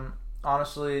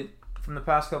 honestly, from the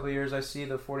past couple of years, I see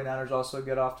the 49ers also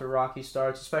get off to rocky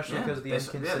starts, especially because of the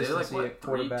inconsistency at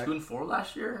quarterback. 2-4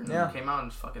 last year? And came out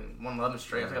and just fucking won 11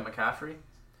 straight. I think I got McCaffrey.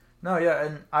 No, yeah,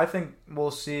 and I think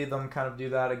we'll see them kind of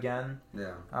do that again.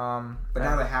 Yeah. But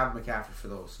now they have McCaffrey for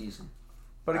the whole season.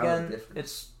 But again,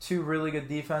 it's two really good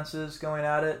defenses going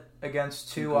at it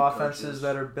against two offenses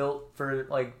that are built for,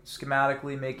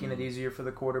 schematically making it easier for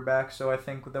the quarterback. So I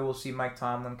think that we'll see Mike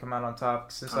Tomlin come out on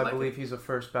top, since I believe he's a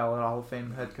first ballot Hall of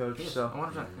Fame head coach. So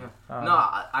 100%, yeah. No,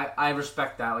 I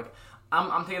respect that.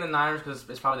 I'm taking the Niners because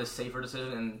it's probably the safer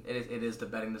decision, and it is the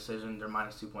betting decision. They're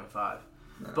minus 2.5.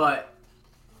 No. But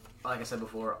like I said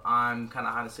before, I'm kind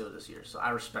of high on the Steelers this year, so I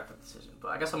respect that decision. But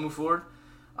I guess I'll move forward.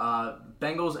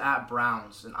 Bengals at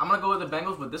Browns, and I'm gonna go with the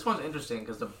Bengals. But this one's interesting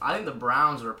because I think the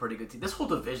Browns are a pretty good team. This whole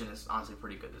division is honestly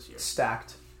pretty good this year.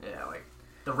 Stacked. Yeah, like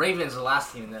the Ravens are the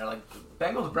last team in there. Like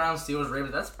Bengals, Browns, Steelers,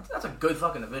 Ravens. That's a good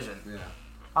fucking division. Yeah.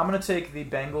 I'm going to take the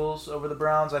Bengals over the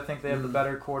Browns. I think they have the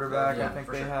better quarterback. Yeah, I think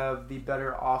they have the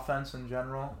better offense in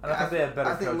general. And I think they have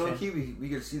better coaching. I think low-key we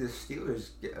could see the Steelers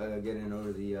get in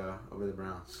over the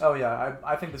Browns. Oh, yeah.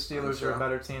 I think the Steelers are a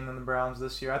better team than the Browns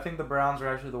this year. I think the Browns are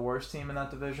actually the worst team in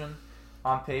that division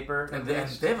on paper. And they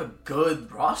have a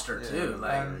good roster, too.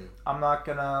 And I'm not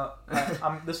going to...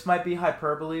 this might be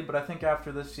hyperbole, but I think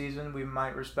after this season, we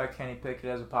might respect Kenny Pickett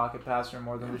as a pocket passer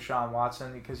more than Deshaun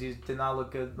Watson because he did not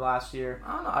look good last year.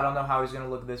 I don't know how he's going to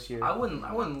look this year. I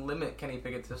wouldn't limit Kenny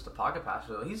Pickett to just a pocket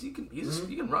passer. He can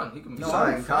run. He can be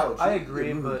in college. I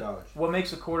agree, but what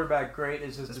makes a quarterback great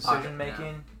is his decision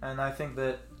making, and I think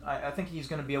that I think he's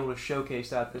going to be able to showcase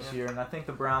that this year, and I think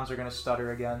the Browns are going to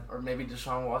stutter again. Or maybe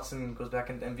Deshaun Watson goes back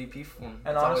into MVP form.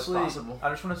 And honestly, I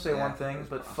just want to say one thing,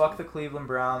 but fuck the Cleveland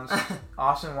Browns.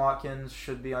 Austin Watkins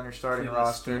should be on your starting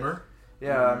roster. Steamer?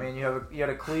 Yeah, I mean, you had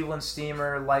a Cleveland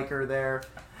steamer, Liker there,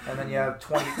 and then you have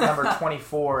number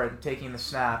 24 and taking the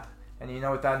snap. And you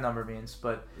know what that number means,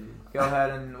 but go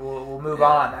ahead and we'll move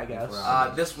on, I guess.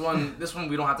 This one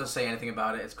we don't have to say anything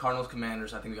about it. It's Cardinals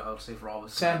Commanders. I think we got to say for all of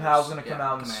us. Sam Howell's gonna come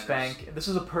out and spank. This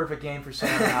is a perfect game for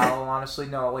Sam Howell. Honestly,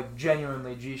 no, like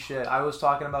genuinely, shit. I was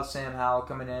talking about Sam Howell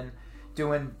coming in,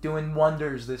 doing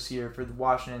wonders this year for the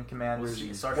Washington Commanders.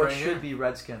 What should be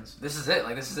Redskins. This is it.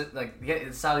 Like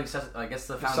it's how I guess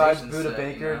the foundation. Besides Budda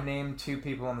Baker, name 2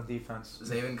 people on the defense.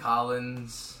 Zayvon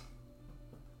Collins.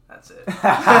 That's it.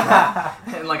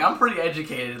 And like I'm pretty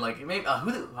educated. Like maybe I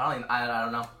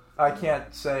don't know. I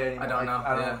can't say anymore. I don't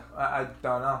know. I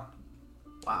don't know.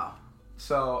 Wow.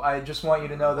 So I just want you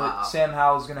to know that Sam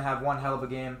Howell's going to have one hell of a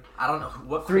game. I don't know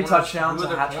what 3 touchdowns, who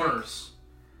a hat trick.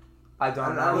 I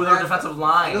don't know. Who their defensive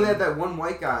line? I know they had that one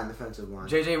white guy on the defensive line.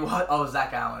 JJ what? Oh,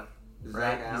 Zach Allen.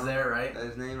 Right? He's there, right?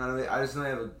 That's his name. I just know they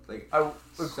have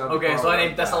okay, so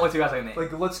that's the only 2 guys I can name.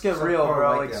 Like, let's get real,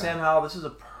 bro. Like Sam Howell, this is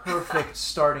a perfect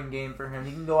starting game for him.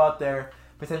 He can go out there,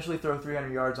 potentially throw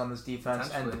 300 yards on this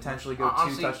defense, and potentially go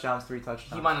 2 touchdowns, 3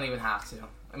 touchdowns. He might not even have to.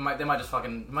 They might just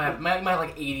fucking might have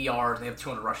like 80 yards. And they have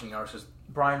 200 rushing yards. Just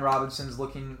Brian Robinson's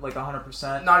looking like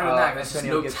 100%. Not even that. There's just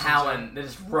no talent. They're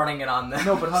just running it on them.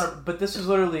 No, but this is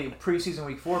literally preseason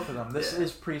week 4 for them. This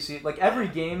is preseason. Like every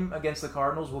game against the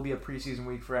Cardinals will be a preseason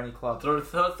week for any club. Throw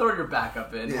your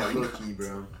backup in. Yeah, low key,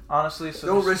 bro. Honestly, so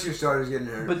don't risk your starters getting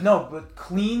hurt. But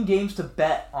clean games to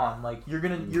bet on. Like you're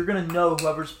gonna know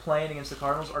whoever's playing against the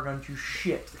Cardinals are going to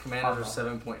shit. The Commanders are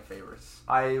 7-point favorites.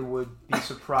 I would be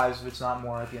surprised if it's not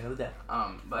more at the end of the day.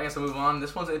 But I guess I'll move on.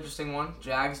 This one's an interesting one.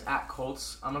 Jags at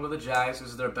Colts. I'm going to go with the Jags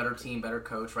because they're a better team, better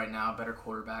coach right now, better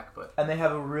quarterback. And they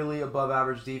have a really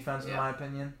above-average defense, in my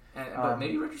opinion. But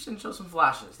maybe Richardson shows some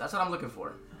flashes. That's what I'm looking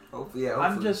for. Hopefully.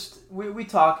 We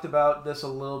talked about this a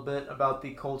little bit, about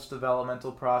the Colts'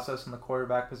 developmental process in the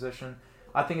quarterback position.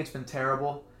 I think it's been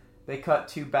terrible. They cut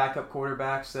 2 backup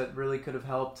quarterbacks that really could have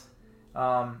helped.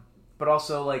 But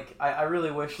also, like, I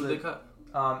really wish Who that... they cut?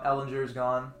 Ellinger's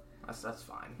gone. That's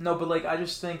fine. No, but like I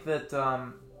just think that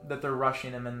that they're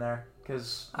rushing him in there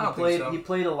because he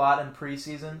played a lot in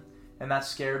preseason and that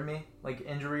scared me, like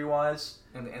injury wise.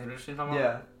 And the Richardson from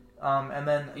and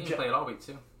then he didn't play it all week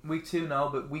 2. Week 2, no,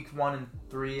 but week 1 and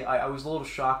 3, I was a little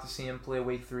shocked to see him play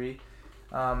week 3.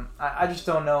 I just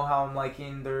don't know how I'm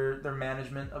liking their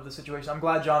management of the situation. I'm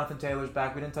glad Jonathan Taylor's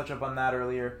back. We didn't touch up on that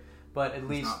earlier, but at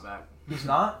least not back. He's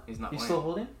not. He's not. He's playing. Still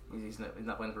holding. He's not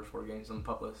playing the first 4 games on the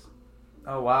pup list.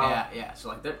 Oh wow. Yeah. So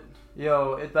like that.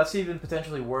 That's even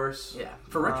potentially worse. Yeah,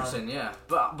 for Richardson. Yeah,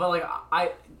 but like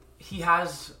he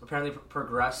has apparently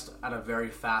progressed at a very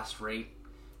fast rate,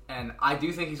 and I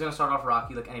do think he's going to start off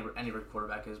rocky like any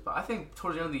quarterback is. But I think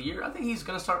towards the end of the year, I think he's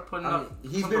going to start putting up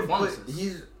some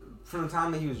performances. From the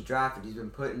time that he was drafted, he's been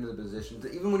put into the position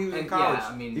even when he was in college.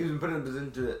 He's been put in a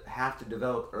position to have to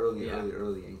develop early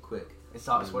and quick. It's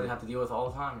obvious what you have to deal with all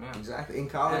the time, yeah. Exactly. In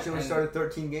college, he only started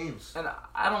 13 games. And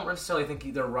I don't necessarily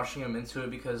think they're rushing him into it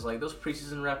because, like, those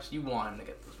preseason reps, you want him to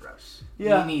get those reps.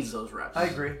 Yeah. He needs those reps. I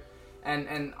agree.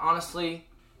 And honestly,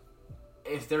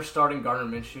 if they're starting Gardner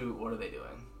Minshew, what are they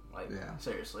doing? Like,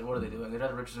 seriously, what are they doing? They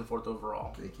had Richardson 4th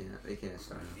overall. They can't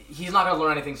start him. He's not going to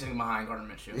learn anything sitting behind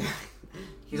Gardner Minshew.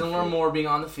 He's going to learn more being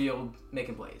on the field,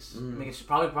 making plays.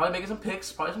 Probably making some picks,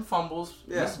 probably some fumbles,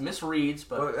 misreads,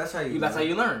 but that's how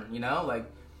you learn, you know? Like,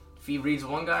 if he reads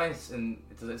one guy, it's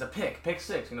a pick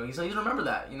six. He's remember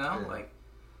that.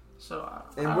 So.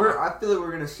 And I feel like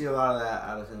we're gonna see a lot of that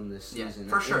out of him this season.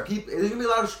 For sure. There's gonna be a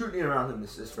lot of scrutiny around him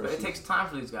this first season. It takes time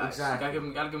for these guys. Exactly.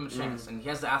 You gotta give him a chance, and he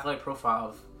has the athletic profile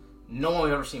of no one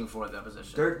we've ever seen before at that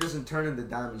position. Dirt doesn't turn into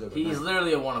diamonds overnight. He's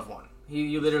literally a one of one.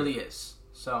 He literally is.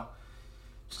 So,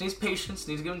 just needs patience.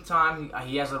 Needs to give him time.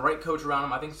 He has the right coach around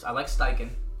him. I like Steichen.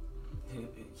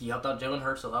 He helped out Jalen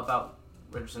Hurts. He'll help out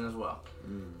Richardson as well.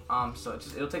 So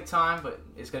it'll take time, but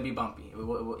it's gonna be bumpy. It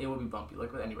will be bumpy,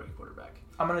 like with any rookie quarterback.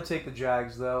 I'm gonna take the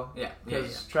Jags though. Yeah.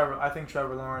 Because I think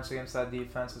Trevor Lawrence against that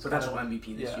defense is potential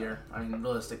MVP this year. I mean,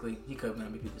 realistically, he could win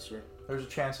MVP this year. There's a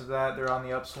chance of that. They're on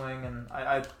the upswing, and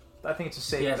I think it's a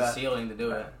safe bet. He has a ceiling to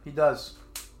do it. He does.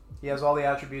 He has all the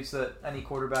attributes that any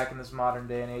quarterback in this modern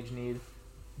day and age need.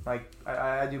 Like,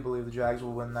 I do believe the Jags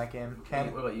will win that game.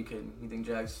 What about you, kid? You think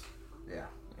Jags? Yeah.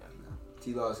 No.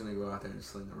 T-Law is going to go out there and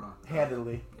sling the rock.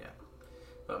 Handedly. Yeah.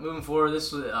 But moving forward,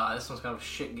 this one's kind of a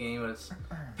shit game, but it's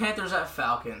Panthers at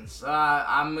Falcons.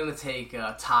 I'm going to take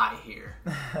a tie here.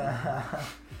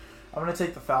 I'm going to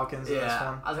take the Falcons in this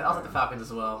one. I'll take the Falcons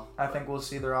as well. I think we'll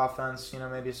see their offense,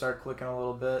 maybe start clicking a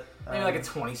little bit. Maybe like a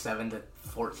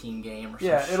 27-14 game or something.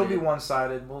 Yeah, it'll be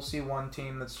one-sided. We'll see one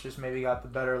team that's just maybe got the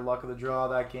better luck of the draw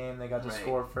that game. They got to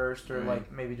score first, or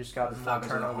maybe just got the more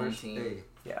turnovers.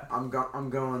 Yeah, I'm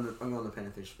going the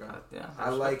Panthers. Yeah, I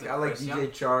like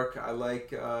DJ Chark. I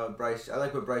like Bryce. I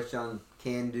like what Bryce Young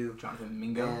can do. Jonathan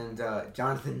Mingo and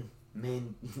Jonathan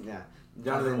Mingo.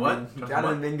 Jonathan what?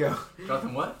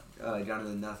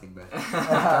 Jonathan nothing, but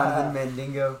Jonathan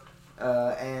Mandingo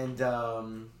and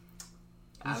Adam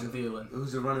Thielen.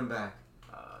 Who's the running back?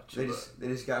 They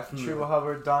just got from Chuba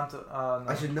Hubbard, Dante. No.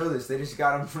 I should know this. They just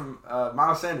got him from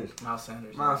Miles Sanders. Miles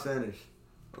Sanders.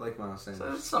 I like Miles Sanders. So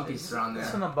there's some pieces around there.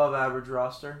 It's an above-average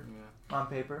roster on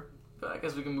paper. But I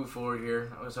guess we can move forward here.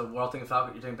 So we're all thinking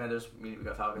Falcons. You're taking Panthers. We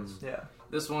got Falcons. Yeah.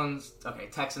 This one's okay.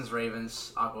 Texans,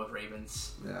 Ravens. I'll go with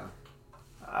Ravens. Yeah.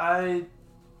 I'll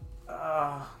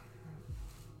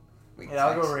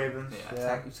go Ravens.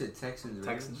 Yeah. You said Texans,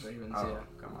 Ravens. Oh,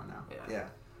 come on now. Yeah.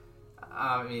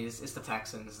 I mean, it's the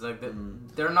Texans.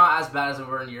 They're not as bad as they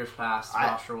were in years past,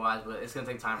 roster-wise, but it's gonna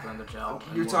take time for them to gel.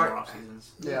 You're talking off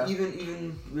seasons. Yeah.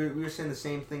 Even we were saying the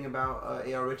same thing about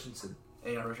A.R. Richardson.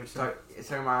 A.R. Richardson. It's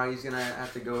talking about how he's gonna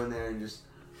have to go in there and just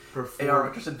perform. A.R.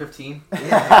 Richardson 15.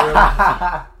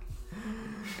 Yeah.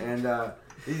 And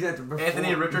he's gonna have to perform.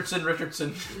 Anthony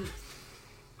Richardson.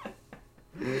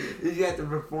 He's gonna have to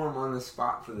perform on the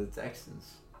spot for the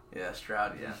Texans. Yeah,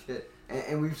 Stroud. Yeah. Shit.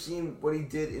 And we've seen what he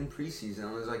did in preseason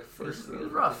on his first. It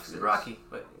was rough. It was rocky,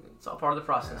 but it's all part of the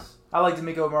process. I like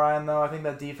D'Amico Ryan though. I think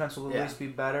that defense will at least be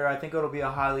better. I think it'll be a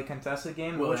highly contested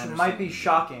game, which might be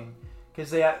shocking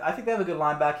because I think they have a good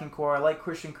linebacking core. I like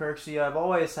Christian Kirksey. I've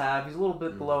always have. He's a little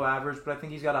bit below average, but I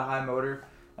think he's got a high motor,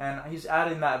 and he's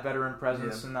adding that veteran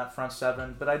presence in that front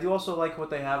seven. But I do also like what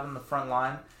they have in the front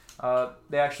line.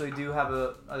 They actually do have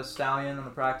a stallion on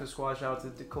the practice squad. Shout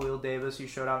out to Khalil Davis. He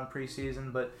showed out in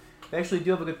preseason, but they actually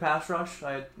do have a good pass rush.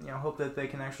 I hope that they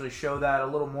can actually show that a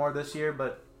little more this year.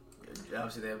 But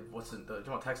obviously they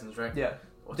have Texans, right? Yeah.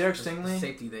 Derek Stingley,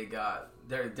 safety they got.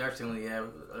 Derek Stingley,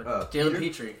 Jalen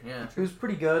Petrie, he was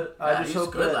pretty good. I just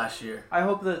hope good last year. I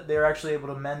hope that they're actually able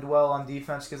to mend well on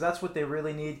defense because that's what they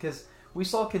really need. Because we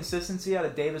saw consistency out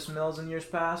of Davis Mills in years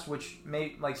past, which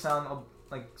may sound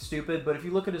stupid, but if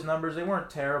you look at his numbers, they weren't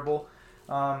terrible.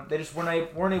 They just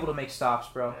weren't able to make stops,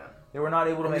 bro. Yeah. They were not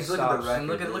able to make stops.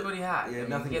 Look what he had. Yeah,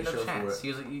 nothing. He had no chance. He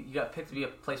was you got picked to be a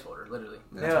placeholder, literally.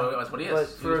 That's what he is. But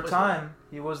for a time,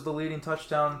 he was the leading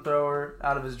touchdown thrower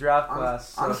out of his draft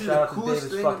class. Honestly, the coolest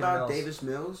thing about Davis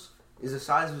Mills is the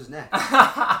size of his neck.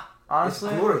 Honestly,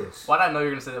 it's glorious. Why did I know you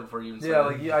were gonna say that before you even said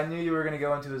it? I knew you were gonna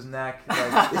go into his neck.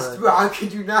 How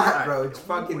could you not, bro? It's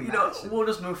fucking. We'll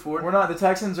just move forward. We're not. The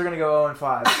Texans are gonna go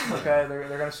 0-5. Okay,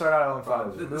 they're gonna start out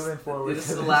 0-5. Moving forward. This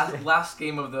is the last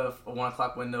game of the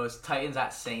 1:00 window. Is Titans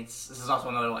at Saints. This is also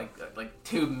another like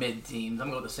two mid teams. I'm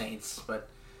gonna go with the Saints, but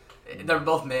they're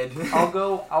both mid. I'll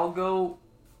go.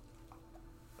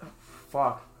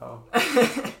 Fuck. Oh.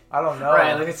 I don't know.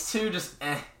 Right, it's two just.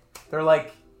 They're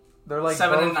like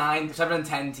 7-9,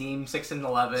 7-10 team,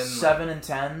 6-11.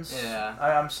 7-10s. Yeah,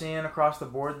 I'm seeing across the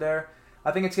board there.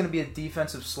 I think it's going to be a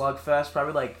defensive slugfest,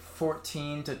 probably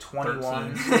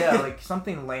 14-21. Yeah,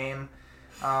 something lame.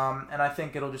 And I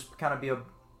think it'll just kind of be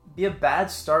be a bad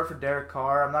start for Derek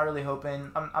Carr. I'm not really hoping.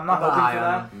 I'm not hoping for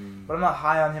that, but I'm not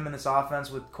high on him in this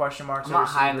offense with question marks. I'm not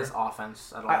high on this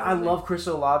offense at all. I love Chris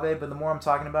Olave, but the more I'm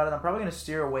talking about it, I'm probably going to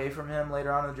steer away from him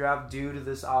later on in the draft due to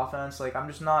this offense. Like, I'm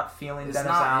just not feeling Dennis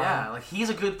Allen. Yeah, like, he's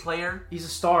a good player. He's a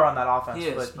star on that offense, he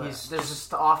is, but he's there's just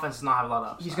the offense does not have a lot of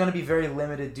upside. He's going to be very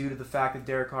limited due to the fact that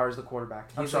Derek Carr is the quarterback.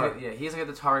 He's going to get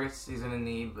the targets he's going to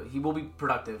need, but he will be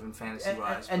productive in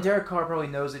fantasy-wise. And Derek Carr probably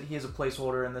knows that he is a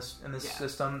placeholder in this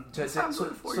system so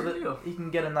that he can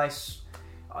get a nice,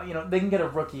 they can get a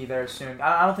rookie there soon.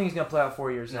 I don't think he's gonna play out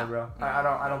 4 years, bro.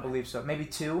 I don't believe so. Maybe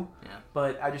 2. Yeah.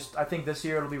 But I think this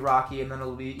year it'll be rocky, and then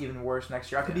it'll be even worse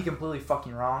next year. I could be completely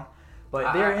fucking wrong,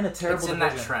 but they're in a terrible division.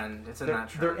 It's in that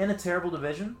trend. They're in a terrible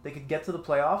division. They could get to the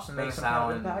playoffs and make some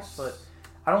kind of impact, but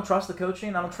I don't trust the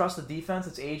coaching. I don't trust the defense.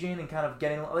 It's aging and kind of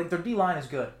getting their D line is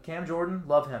good. Cam Jordan,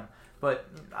 love him. But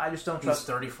I just don't trust. He's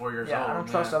 34 years old. Yeah, I don't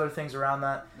trust other things around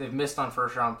that. They've missed on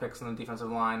first-round picks on the defensive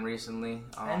line recently.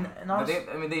 And honestly,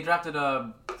 they drafted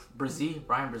Brian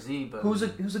Brzee, but who's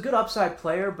a good upside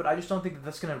player, but I just don't think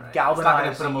that's going to It's galvanize. not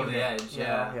going to put him over the edge.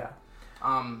 Yeah.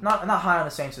 Not high on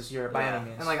the Saints this year by any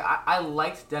means. And I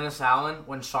liked Dennis Allen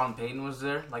when Sean Payton was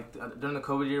there. Like during the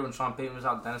COVID year when Sean Payton was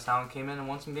out, Dennis Allen came in and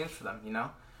won some games for them.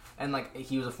 And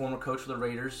he was a former coach for the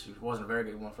Raiders. He wasn't a very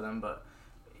good one for them, but.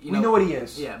 We know what he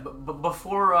is. Yeah, but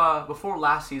before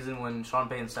last season when Sean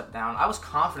Payton stepped down, I was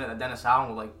confident that Dennis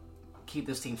Allen would keep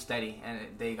this team steady, and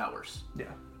they got worse. Yeah,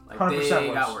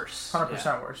 100% got worse.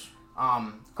 100% worse.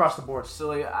 Across the board.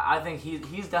 So I think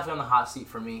he's definitely on the hot seat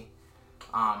for me.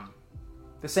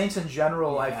 The Saints in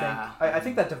general, I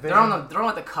think that division. They're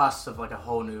on the cusp of a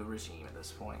whole new regime at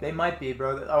this point. They might be,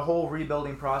 bro. A whole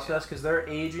rebuilding process because they're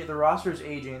aging. The roster's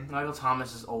aging. Michael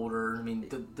Thomas is older. I mean,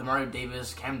 Demario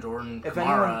Davis, Cam Jordan, if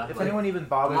Kamara. Anyone even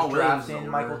bothers drafting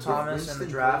Michael Thomas in the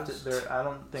draft, I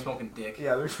don't think smoking dick.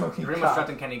 Yeah, they're smoking. Pretty much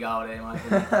drafting Kenny Galladay. In my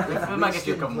opinion. It might get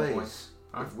you a couple more points.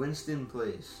 If Winston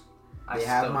plays. They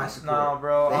have my support. No,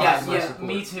 bro. Yeah,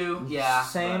 me too. Yeah.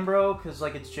 Same, bro, because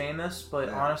it's Jameis, but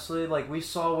honestly, we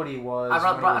saw what he was. I'd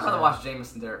rather watch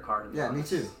Jameis than Derek Carr. Yeah, me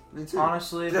too.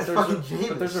 Honestly, but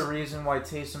there's a reason why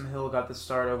Taysom Hill got the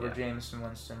start over Jameis and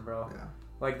Winston, bro.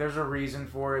 Yeah. There's a reason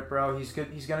for it, bro. He's good.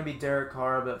 He's gonna be Derek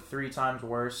Carr, but 3 times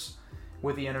worse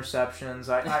with the interceptions.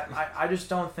 I just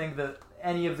don't think that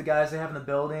any of the guys they have in the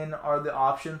building are the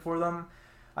option for them.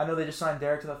 I know they just signed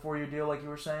Derek to that 4-year deal, like you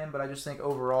were saying, but I just think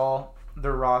overall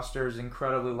their roster is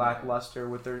incredibly lackluster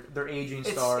with their aging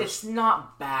stars. It's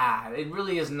not bad. It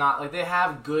really is not. They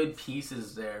have good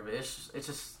pieces there, but it's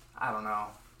just I don't know.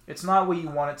 It's not what you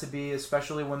want it to be,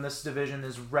 especially when this division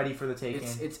is ready for the taking.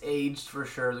 It's aged for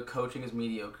sure. The coaching is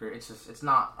mediocre. It's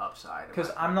not upside. Because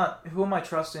who am I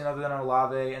trusting other than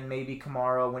Olave and maybe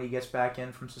Kamara when he gets back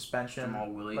in from suspension?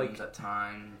 Jamal Williams at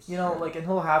times. And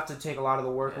he'll have to take a lot of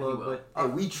the workload.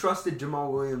 But we trusted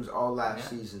Jamal Williams all last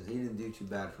season. He didn't do too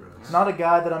bad for us. Not a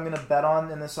guy that I'm going to bet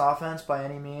on in this offense by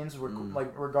any means.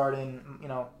 Regarding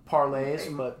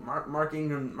parlays, but Mark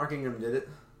Ingram did it.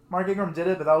 Mark Ingram did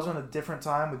it, but that was in a different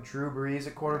time with Drew Brees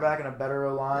at quarterback and a better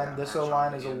O-line. Yeah, this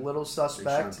O-line is a little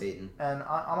suspect. And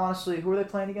I'm honestly, who are they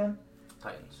playing again?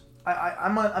 Titans. I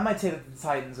might take the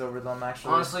Titans over them,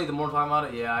 actually. Honestly, the more I'm talking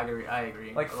about it, I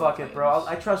agree. Fuck it, bro.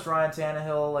 I trust Ryan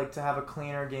Tannehill to have a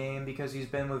cleaner game because he's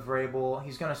been with Vrabel.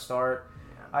 He's going to start.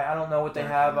 Yeah. I don't know what they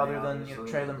have other than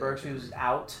Traylon Burks, who's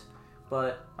out.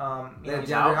 But, they have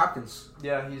DeAndre Hopkins.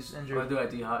 Yeah, he's injured. I do have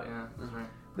D-Hop, yeah. That's right.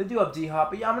 They do have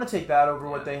D-Hop, but I'm going to take that over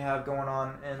what they have going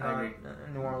on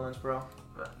in New Orleans, bro.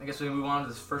 But I guess we can move on to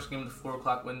this first game of the 4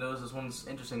 o'clock windows. This one's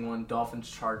an interesting one.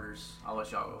 Dolphins-Chargers. I'll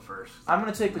let y'all go first. I'm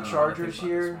going to take the Chargers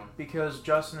here because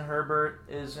Justin Herbert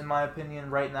is, in my opinion,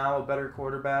 right now a better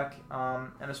quarterback,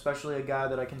 and especially a guy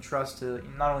that I can trust to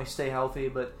not only stay healthy,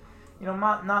 but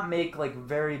not make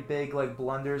very big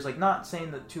blunders. Not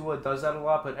saying that Tua does that a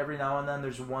lot, but every now and then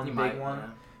there's one big one. Yeah.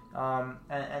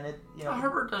 And it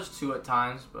Herbert does too at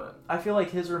times, but I feel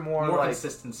like his are more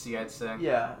consistency, I'd say.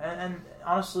 Yeah, and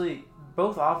honestly,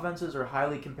 both offenses are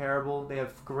highly comparable. They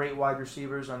have great wide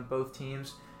receivers on both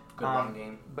teams. Good run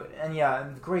game.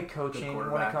 And great coaching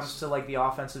when it comes to the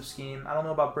offensive scheme. I don't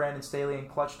know about Brandon Staley in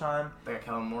clutch time. They got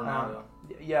Kellen Moore now, though.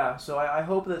 Yeah, so I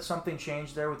hope that something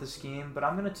changed there with the scheme, but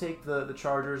I'm going to take the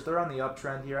Chargers. They're on the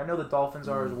uptrend here. I know the Dolphins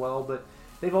are as well, but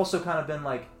they've also kind of been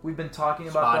we've been talking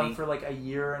about them for a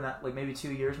year and maybe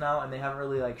 2 years now, and they haven't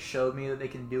really showed me that they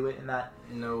can do it in that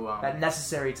that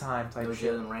necessary time type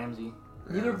shit. Jalen Ramsey.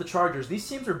 Neither of the Chargers. These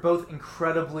teams are both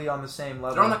incredibly on the same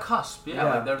level. They're on the cusp.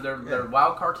 Yeah. They're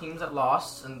wild card teams that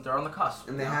lost, and they're on the cusp.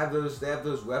 And they have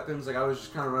those weapons. I was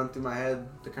just kind of running through my head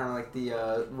the kind of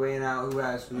the weighing out who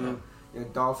has who.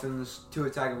 Dolphins, Tua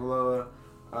Tagovailoa.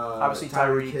 Obviously,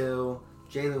 Tyreek Tyreek Hill,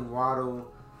 Jalen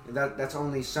Waddle. That's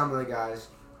only some of the guys.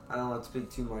 I don't want to speak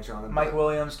too much on it. Mike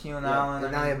Williams, Keenan Allen.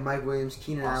 And now you have Mike Williams,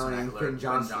 Keenan Allen, and Quentin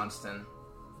Johnston.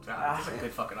 That's a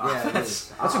good fucking Yeah,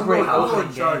 offense. That's a great I'm going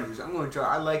game. Chargers. I'm going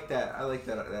Chargers. I like that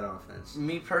offense.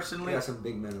 Me personally, They got some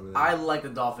big men over there. I like the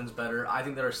Dolphins better. I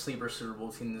think they're a sleeper Super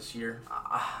Bowl team this year.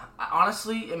 I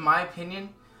honestly, in my opinion,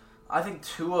 I think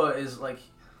Tua is like,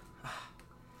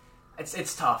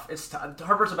 it's tough.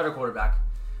 Herbert's a better quarterback,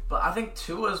 but I think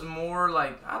Tua's more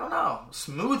like, I don't know,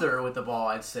 smoother with the ball.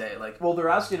 I'd say like. Well, they're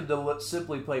asking him to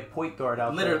simply play point guard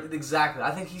out there. Literally, exactly.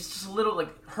 I think he's just a little like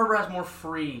Herbert has more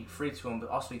free to him, but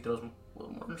also he throws a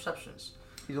little more interceptions.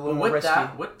 He's a little more risky.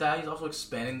 With that, he's also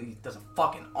expanding. He does a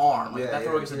fucking arm. Like that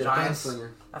throw against the Giants.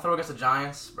 That throw against the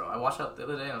Giants, bro. I watched that the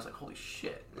other day and I was like, holy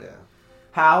shit. Yeah.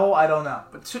 How? I don't know.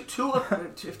 But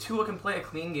Tua, if Tua can play a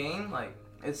clean game, like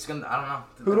it's gonna. I don't know.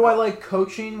 Who do I like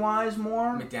coaching wise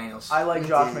more? McDaniels. I like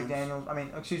Josh McDaniels. I mean,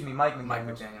 excuse me, Mike McDaniels. Mike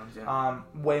McDaniels. Yeah.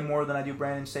 Way more than I do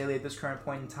Brandon Staley at this current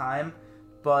point in time,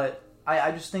 but.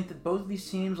 I just think that both of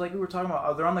these teams, like we were talking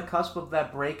about, they're on the cusp of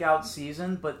that breakout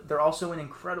season, but they're also in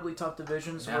incredibly tough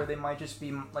divisions where they might just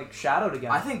be like shadowed again.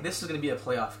 I think this is going to be a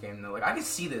playoff game though. Like I could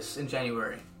see this in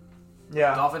January.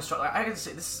 Yeah, Dolphins. Like, I could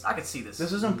see this. I could see this.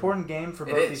 This is an important game for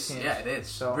both these teams. Yeah, it is.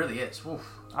 So it really is. Oof.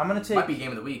 I'm gonna take. Might be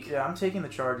game of the week. Yeah, I'm taking the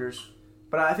Chargers,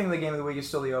 but I think the game of the week is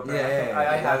still the opener. Yeah,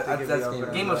 I have to give the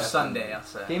opener. Game of Sunday, I'll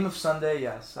say. Game of Sunday,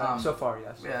 yes. So far,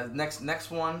 yes. Yeah.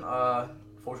 Next one.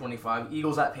 425.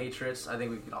 Eagles at Patriots. I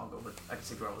think we can all go, but I can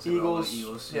see where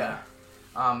Eagles. Yeah.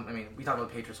 I mean, we talked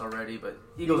about Patriots already, but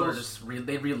Eagles are just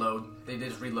they reload. They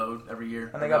just reload every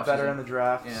year. And they got better in the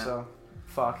draft. Yeah. So,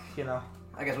 fuck,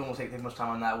 I guess we won't take much time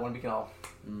on that one. We can all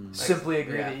simply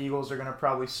agree the Eagles are going to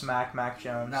probably smack Mac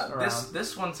Jones now, around.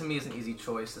 This one to me is an easy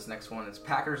choice. This next one, it's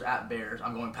Packers at Bears.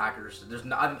 I'm going Packers. There's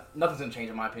nothing's going to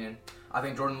change in my opinion. I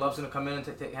think Jordan Love's going to come in and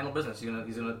handle business. He's going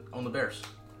to own the Bears.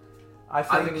 I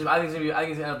think he's going to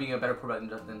end up being a better quarterback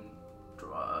than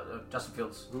Justin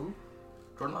Fields. Who?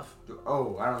 Jordan Love.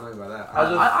 Oh, I don't know about that.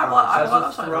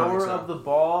 As a thrower of the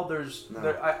ball,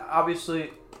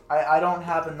 I don't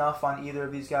have enough on either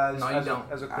of these guys as a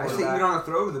quarterback. I think you don't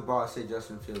throw the ball. I say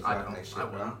Justin Fields. I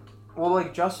don't. Well,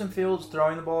 like Justin Fields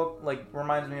throwing the ball, like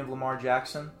reminds me of Lamar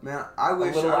Jackson. Man, I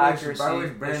wish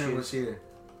Brandon was here.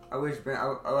 I wish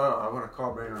Brandon. I want to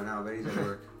call Brandon right now, but he's at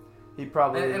work. He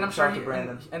probably and I'm sure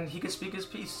Brandon. And he could speak his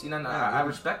piece. I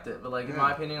respect it, but like in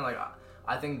my opinion, like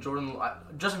I think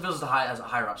Justin Fields has a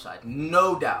higher upside,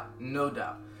 no doubt.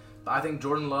 But I think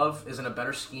Jordan Love is in a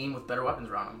better scheme with better weapons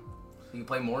around him. He can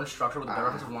play more in structure with a better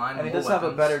offensive line. And he does have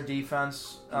a better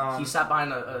defense. He sat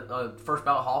behind a first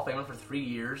ballot Hall of Famer for 3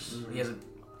 years. Mm-hmm.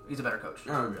 He's a better coach.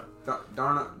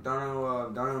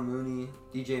 Darnell Mooney,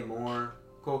 DJ Moore,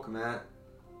 Cole Kmet.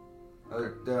 A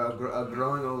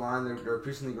growing O-line. They're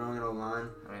increasingly growing an O-line.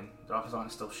 I mean, their offensive line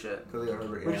is still shit. We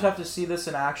just have to see this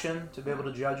in action to be able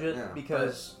to judge it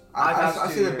because I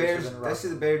see the Bears. I see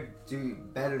the Bears do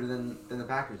better than the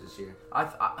Packers this year.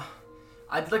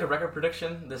 I did like a record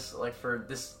prediction for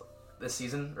this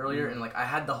season earlier, and like I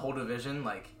had the whole division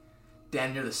like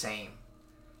damn near the same.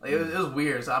 Like it was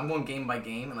weird. So I'm going game by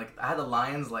game, and like I had the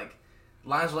Lions were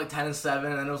like 10-7,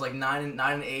 and then it was like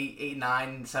 9-8,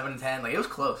 8-9, 7-10. Like it was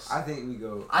close. I think we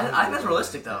go. I think that's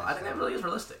realistic though. I think that really is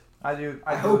realistic. I do.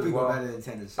 I hope we go better than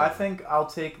 10-7. I think I'll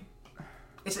take.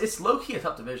 It's low key a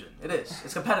tough division. It is.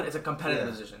 It's competitive. It's a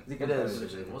competitive division. It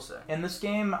is. We'll say. In this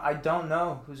game, I don't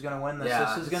know who's going to win this.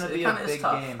 Yeah, this is going to be a big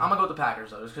game. I'm gonna go with the Packers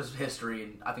though, just because of history,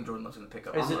 and I think Jordan Love's going to pick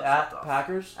up. Is it at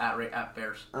Packers? At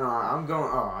Bears. I'm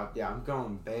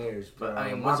going Bears. But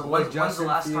I mean, when's the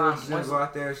last time? When's go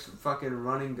out there, fucking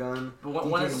running gun? But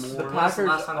when's the Packers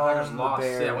last time the Packers lost?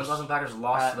 Bears Yeah, when's the last time the Packers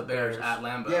lost to the Bears at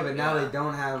Lambeau? Yeah, but now they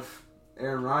don't have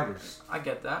Aaron Rodgers. I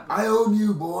get that. I own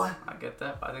you, boy. I get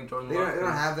that, but I think Jordan Love... They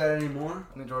don't have that anymore?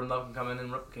 I think Jordan Love can come in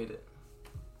and replicate it.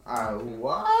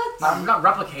 What? Not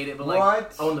replicate it, but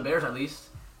like own the Bears at least.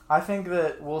 I think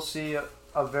that we'll see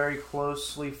a very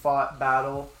closely fought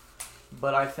battle,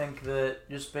 but I think that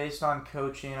just based on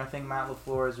coaching, I think Matt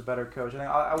LaFleur is a better coach. I think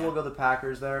I will go the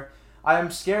Packers there. I am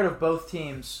scared of both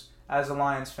teams as a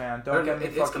Lions fan. Don't get me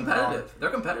fucking wrong. It's competitive. They're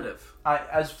competitive.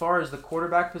 As far as the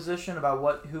quarterback position,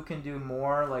 about who can do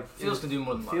more, like Fields can do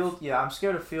more than Love. Yeah, I'm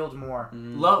scared of Fields more.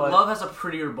 Mm. Love has a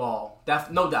prettier ball.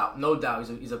 No doubt.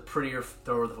 He's a prettier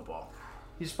thrower of the football.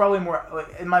 He's probably more,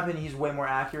 like, in my opinion, he's way more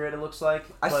accurate. It looks like.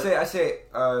 I say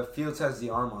Fields has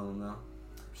the arm on him though.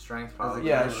 Strength, probably.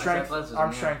 Yeah, strength,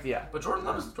 arm strength. Yeah. But Jordan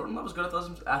Love is good at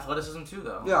athleticism too,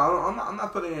 though. Yeah, I'm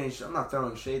not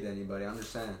throwing shade to anybody. I'm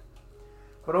just saying.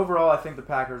 But overall, I think the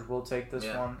Packers will take this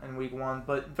Yeah. one in week 1,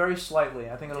 but very slightly.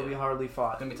 I think it'll be hardly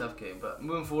fought. It's going to be a tough game. But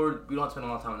moving forward, we don't have to spend a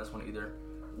lot of time on this one either.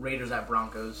 Raiders at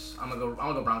Broncos. I'm gonna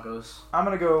go Broncos. I'm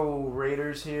going to go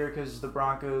Raiders here because the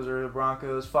Broncos are the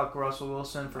Broncos. Fuck Russell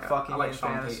Wilson for fucking in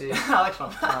fantasy. I like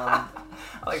Sean. I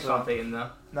like Sean Payton though.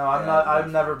 No, I'm not.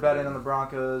 I'm never betting on the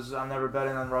Broncos. I'm never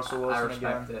betting on Russell Wilson I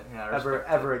respect again. it. Yeah,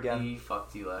 Ever again. He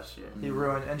fucked you last year. He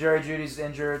ruined. And Jerry Judy's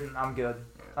injured. I'm good.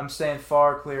 I'm staying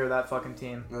far clear of that fucking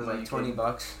team. It was like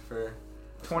 $20 for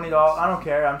 $20. I don't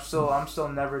care. I'm still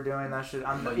never doing that shit.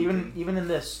 I'm even in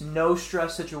this no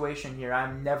stress situation here.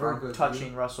 I'm never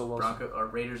touching Russell Wilson.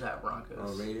 Raiders at Broncos.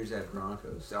 Oh, Raiders at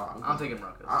Broncos. Oh, I'm taking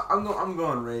Broncos. I'm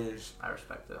going Raiders. I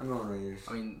respect it. I'm going Raiders.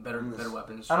 I mean, better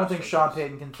weapons. I don't think Sean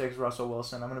Payton can fix Russell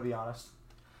Wilson. I'm gonna be honest.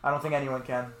 I don't think anyone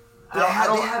can. They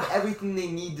have everything they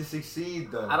need to succeed,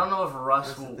 though. I don't know if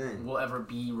Russ will ever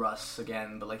be Russ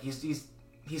again, but like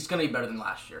he's gonna be better than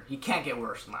last year. He can't get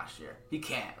worse than last year. He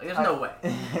can't. Like, there's no way.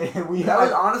 That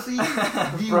was honestly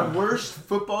the worst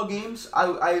football games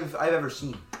I've ever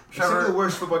seen. Trevor, the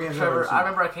worst football games I've ever seen. I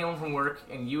remember I came home from work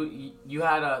and you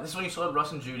had this is when you still had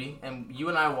Russ and Judy, and you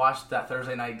and I watched that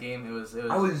Thursday night game. It was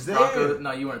I was there. Broncos.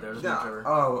 No, you weren't there. It was Trevor.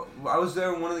 Oh, I was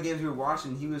there. One of the games we were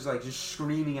watching, he was like just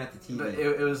screaming at the TV. But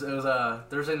it was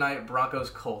Thursday night Broncos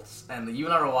Colts, and you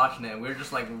and I were watching it, and we were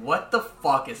just like, what the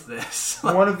fuck is this?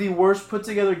 One of the worst put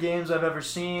together games I've ever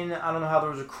seen. I don't know how there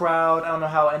was a crowd. I don't know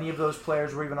how any of those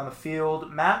players were even on the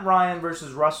field. Matt Ryan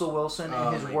versus Russell Wilson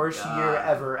in his worst year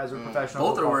ever as a professional.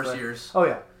 Both are worst player. years. Oh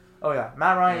yeah.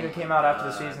 Matt Ryan even came out after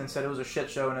the season and said it was a shit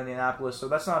show in Indianapolis. So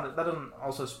that doesn't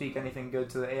also speak anything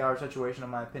good to the AR situation, in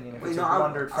my opinion. If it's a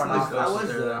blundered front office. I was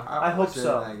there. I hope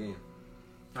so. That game.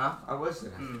 Huh? I was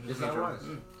there. Yes, I was.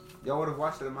 Y'all would have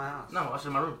watched it in my house. No, I watched it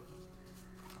in my room.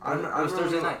 It was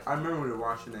Thursday night. I remember we were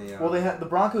watching a. Well, the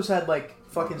Broncos had like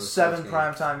fucking 7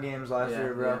 primetime games last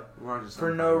year, bro. Yeah.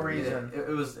 For no reason. It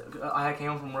was. I came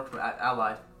home from work at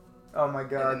Allied. Oh my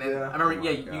god! Yeah. I remember.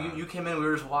 You came in. We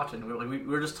were just watching. We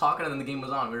were just talking, and then the game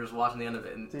was on. We were just watching the end of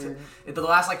it. And the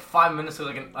last like 5 minutes was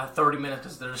like 30 minutes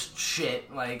because there's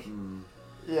shit. Like.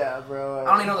 Yeah, bro. I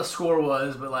don't even know what the score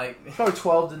was, but like. Probably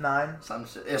 12-9. Some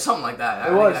shit. Yeah, something like that.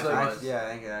 It was. Yeah, I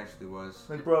think it actually was.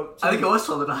 Like, bro. I think it was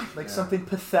 12-9. Like something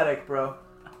pathetic, bro.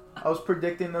 I was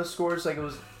predicting those scores like it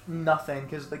was nothing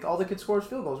because like all they could score is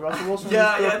field goals. Russell Wilson.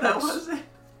 That was it.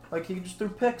 Like he just threw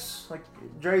picks. Like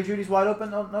Jerry Judy's wide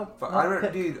open. I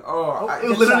remember, dude.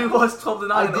 It literally was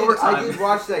 12-9 in overtime. I did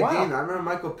watch that game. I remember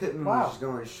Michael Pittman was just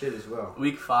going shit as well.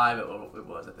 Week 5, it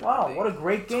was. I think, wow, what a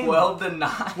great game!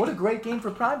 12-9. What a great game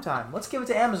for primetime. Let's give it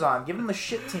to Amazon. Give them the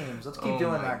shit teams. Let's keep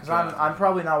doing that because I'm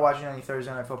probably not watching any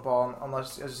Thursday night football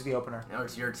unless it's the opener. Or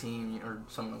it's your team or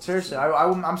someone else. Seriously,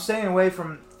 I'm staying away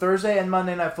from Thursday and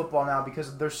Monday night football now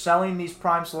because they're selling these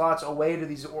prime slots away to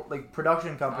these like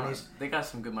production companies. They got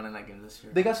some good Monday night games this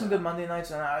year. They got some good Monday nights,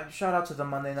 and I shout out to the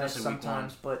Monday nights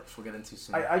sometimes, but we'll get into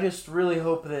soon. I just really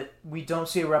hope that we don't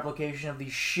see a replication of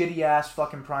these shitty ass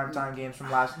fucking primetime games from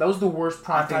last. That was the worst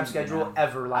primetime schedule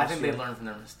ever last year. I think they learned from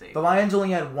their mistake. The Lions only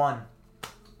had 1.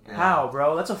 Yeah. How,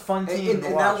 bro? That's a fun team to watch.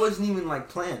 And that wasn't even like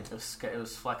planned. It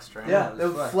was flexed, right? Yeah,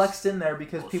 it was flexed in there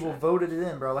because people voted it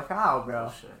in, bro. Like how, bro?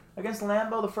 Bullshit. Against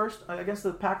Lambeau, against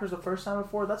the Packers the first time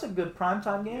before, that's a good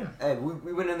primetime game. Hey,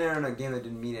 we went in there in a game that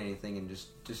didn't mean anything and just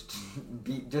to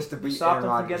beat stopped Aaron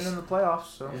them from getting in the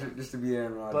playoffs. So just to beat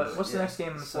Aaron Rodgers. But what's the next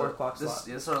game in the 4 o'clock slot? This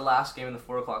is our last game in the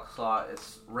 4 o'clock slot.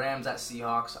 It's Rams at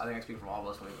Seahawks. I think I speak from all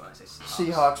of us when I say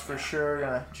Seahawks. Seahawks for sure.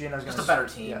 Yeah, Gino's just a better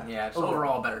team. Yeah, just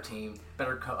overall better team.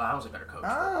 Better I don't say better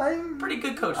coach. Pretty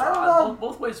good coach. I don't know.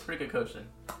 Both ways, pretty good coaching.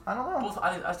 I don't know.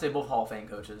 I'd say both Hall of Fame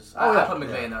coaches. I put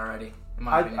McVay in there already. In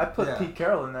my opinion. I put Pete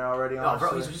Carroll in there already. Honestly.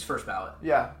 Oh, bro, he's first ballot.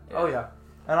 Yeah. Oh yeah.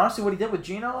 And honestly, what he did with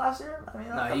Gino last year,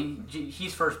 I mean,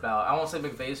 he's first ballot. I won't say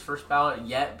McVay's first ballot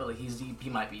yet, but he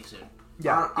might be soon.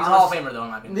 Yeah, he's a Hall of Famer though, in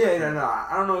my opinion. Yeah, no.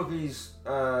 I don't know if he's.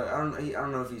 I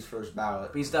don't know if he's first ballot.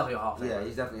 But he's definitely a Hall of Famer. Yeah,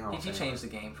 he's definitely a Hall of Famer. He changed the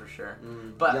game for sure.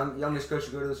 But youngest coach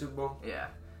to go to the Super Bowl. Yeah,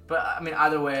 but I mean,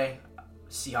 either way,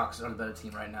 Seahawks are the better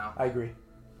team right now. I agree.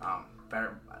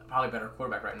 Probably better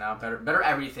quarterback right now. Better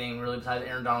everything really besides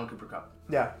Aaron Donald, Cooper Kupp.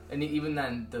 Yeah. And even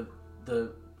then,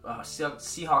 the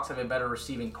Seahawks have a better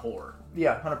receiving core.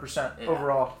 Yeah, 100%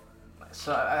 overall.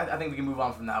 So I think we can move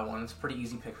on from that one. It's a pretty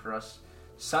easy pick for us.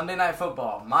 Sunday Night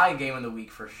Football, my game of the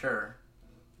week for sure.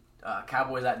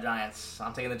 Cowboys at Giants.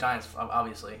 I'm taking the Giants,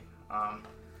 obviously.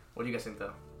 What do you guys think,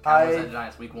 though? Cowboys at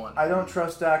Giants, week 1. I don't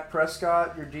trust Dak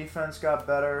Prescott. Your defense got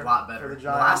better. A lot better. For the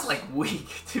Giants. The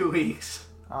last, 2 weeks.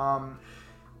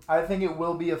 I think it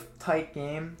will be a tight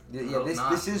game.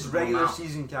 This is regular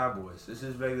season Cowboys. This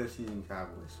is regular season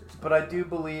Cowboys. But I do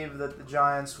believe that the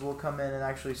Giants will come in and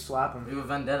actually slap them. We have a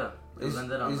vendetta.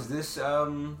 Is this at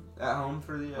home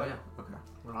for the? Oh yeah. Okay.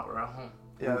 We're at home.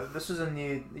 Yeah, this is a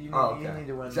need. You need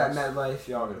to win. Is that MetLife?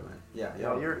 Y'all gonna win. Yeah.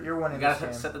 You're winning. We this gotta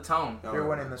game. set the tone. You're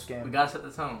winning this game. We gotta set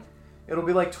the tone. It'll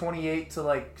be like 28 to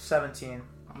like 17.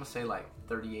 I'm gonna say like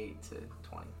 38 to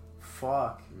 20.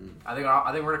 Fuck. I think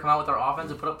we're gonna come out with our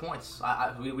offense and put up points.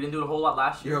 We didn't do a whole lot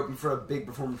last year. You're hoping for a big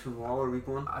performance from Waller week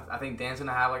 1? I think Dan's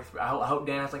gonna have like I hope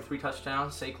Dan has like 3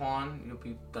 touchdowns. Saquon,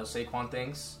 he does Saquon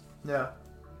things. Yeah.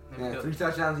 Yeah, 3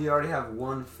 touchdowns. You already have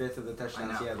 1/5 of the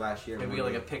touchdowns he had last year. Maybe get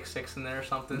like a pick 6 in there or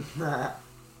something.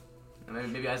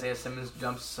 And maybe Isaiah Simmons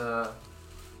jumps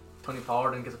Tony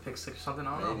Pollard and gets a pick 6 or something.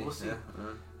 I don't know. We'll see. Yeah.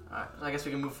 Alright, I guess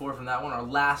we can move forward from that one. Our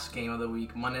last game of the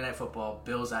week, Monday Night Football,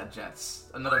 Bills at Jets.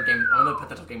 Another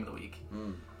potential game of the week.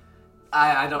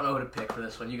 I don't know who to pick for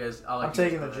this one. You guys, I'm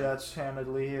taking the Jets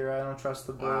handedly here. I don't trust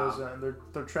the Bills. Wow. And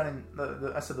they're trending.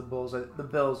 I said the Bulls. The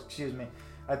Bills. Excuse me.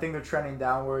 I think they're trending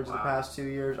downwards the past 2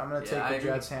 years. I'm going to take the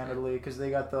Jets handedly because they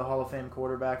got the Hall of Fame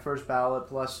quarterback, first ballot.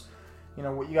 Plus, you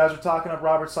know what you guys are talking of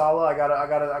Robert Saleh. I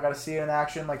gotta see it in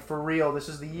action. Like for real, this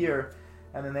is the year.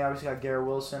 And then they obviously got Garrett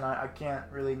Wilson. I can't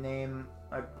really name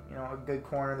a good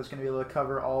corner that's going to be able to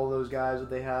cover all those guys that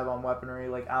they have on weaponry,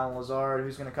 like Alan Lazard,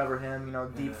 who's going to cover him.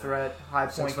 Deep threat, high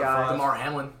point guy. Damar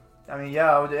Hamlin. I mean,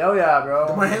 yeah, bro.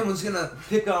 Damar Hamlin's gonna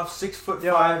pick off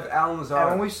 6'5" Alan Lazard. And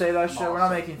when we say that shit, we're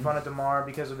not making fun of Damar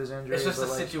because of his injury. It's just a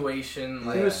situation.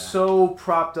 He was so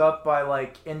propped up by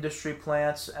like industry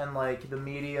plants and like the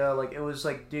media. Like it was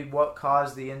like, dude, what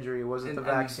caused the injury? Was it the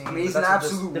vaccine? I mean, he's an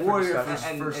absolute warrior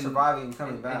for surviving and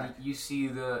coming back. And you see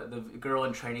the girl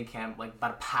in training camp like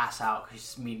about to pass out because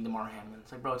she's meeting Damar Hamlin.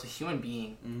 It's like, bro, it's a human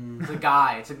being. It's a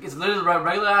guy. It's literally a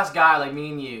regular ass guy like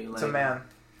me and you. It's a man.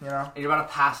 And you're about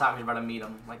to pass out because you're about to meet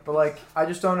him. But I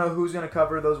just don't know who's going to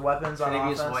cover those weapons on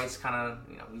offense. White's kind of,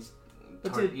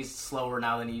 he's slower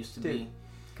now than he used to be.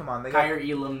 Come on, Kyer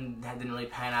Elam didn't really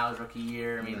pan out his rookie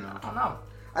year. I mean, I don't know.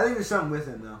 I think there's something with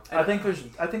him though. I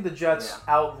think the Jets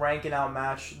outrank and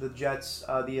outmatch the Jets,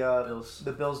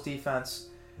 the Bills defense.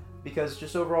 Because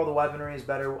just overall the weaponry is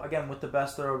better. Again, with the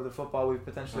best throw over the football we've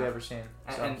potentially ever seen.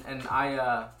 So.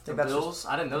 The Bills,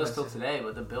 I didn't know this till today,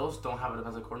 but the Bills don't have a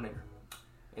defensive coordinator.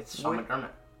 It's Sean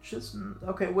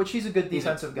McDermott. Which he's a good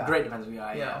defensive guy. Great defensive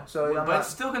guy, yeah. So, but it's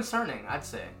still concerning, I'd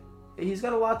say. He's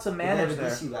got a lot to manage there.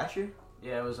 Did he last year?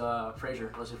 Yeah, it was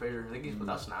Leslie Frazier. I think he's with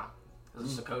us now. Is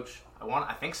this a coach?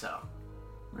 I think so.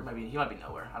 Or he might be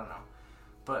nowhere. I don't know.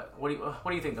 But what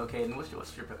do you think, though, Caden? What's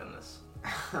your pick on this?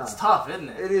 It's tough, isn't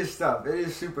it? It is tough. It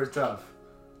is super tough.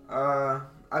 I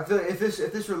feel like if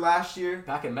this were last year,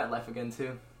 back in MetLife again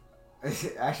too.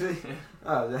 Actually,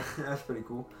 that's pretty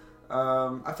cool.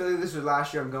 I feel like this was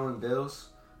last year. I'm going Bills.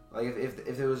 Like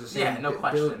if there was a same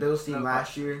Bills team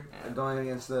last year going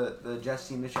against the Jets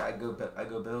team this year, I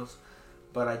go Bills.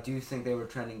 But I do think they were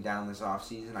trending down this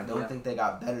offseason. I don't think they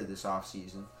got better this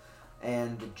offseason.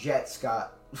 And the Jets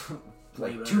got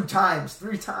like 3 times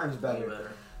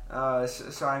better.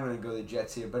 So I'm going to go the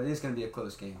Jets here, but it is going to be a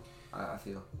close game, I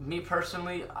feel. Me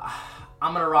personally,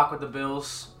 I'm going to rock with the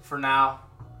Bills for now.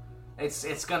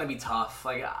 It's going to be tough.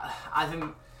 Like I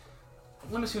think.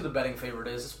 Let me see who the betting favorite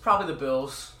is. It's probably the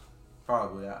Bills.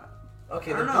 Probably, yeah.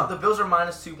 Okay, the Bills are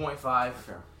minus 2.5.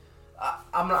 Okay.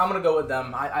 I'm gonna go with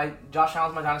them. Josh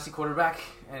Allen's my dynasty quarterback,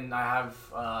 and I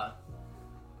have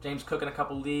James Cook in a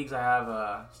couple leagues. I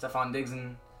have Stephon Diggs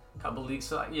in a couple leagues.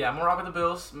 So yeah, I'm gonna rock with the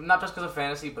Bills. Not just because of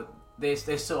fantasy, but they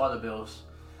still are the Bills.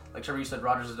 Like Trevor, you said,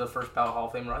 Rodgers is the first ballot Hall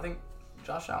of Famer. I think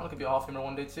Josh Allen could be a Hall of Famer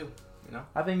one day too.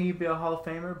 I think he'd be a Hall of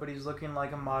Famer, but he's looking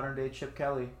like a modern day Chip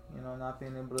Kelly. Not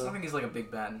being able to. I think he's like a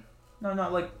Big Ben. No,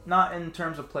 not in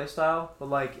terms of play style, but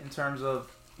like in terms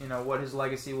of what his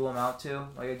legacy will amount to.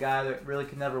 Like a guy that really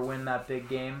could never win that big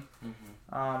game.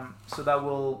 Mm-hmm. So that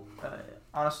will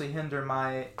honestly hinder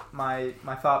my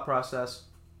thought process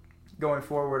going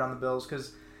forward on the Bills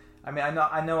because, I mean,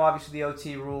 I know obviously the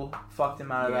OT rule fucked him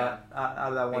out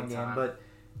of that one game, but.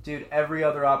 Dude, every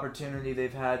other opportunity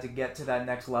they've had to get to that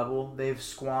next level, they've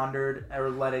squandered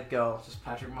or let it go. It's just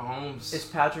Patrick Mahomes. It's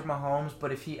Patrick Mahomes,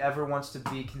 but if he ever wants to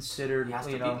be considered, he has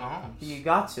to beat Mahomes. He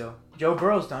got to. Joe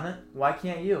Burrow's done it. Why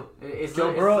can't you? Is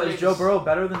Joe Burrow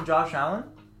better than Josh Allen?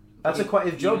 That's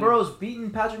if Joe Burrow's beaten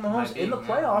Patrick Mahomes in the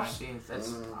playoffs,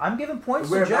 I'm giving points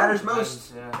to Joe. Where it matters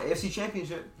most, AFC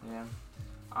Championship. Yeah.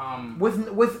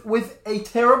 With a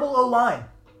terrible O-line.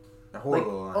 A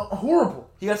horrible line. Horrible.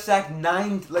 He got sacked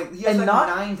 9 times against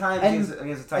the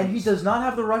Titans. And he does not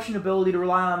have the rushing ability to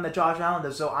rely on that Josh Allen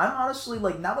does. So I'm honestly,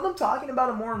 now that I'm talking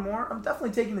about it more and more, I'm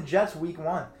definitely taking the Jets week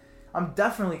 1. I'm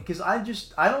definitely because I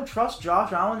don't trust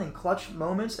Josh Allen in clutch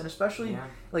moments, and especially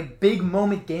like big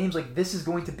moment games like this is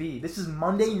going to be. This is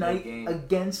Monday night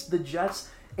against the Jets,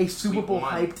 a Super Bowl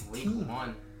hyped team.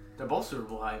 They're both Super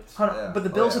Bowl hyped. But the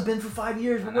Bills have been for 5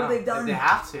 years. But what have they done? They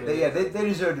have to. They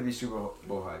deserve to be Super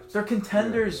Bowl hyped. They're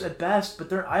contenders at best,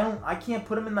 but I can't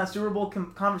put them in that Super Bowl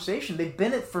conversation. They've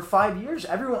been it for 5 years.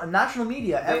 Everyone, national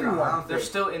media, everyone. They're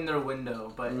still in their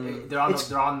window, but they're on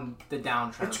the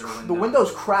downtrend of their window. The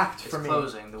window's cracked for me. It's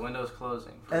closing. The window's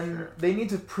closing. And they need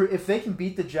to if they can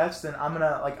beat the Jets, then I'm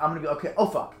gonna be okay. Oh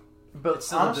fuck. But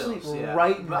honestly,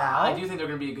 right now, I do think they're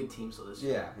going to be a good team still this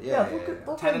year. Yeah. 10-7,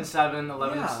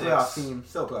 11-6. Playoff team,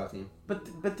 still playoff team.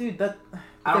 But dude,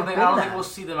 I don't think we'll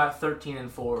see them at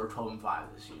 13-4 or 12-5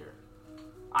 this year.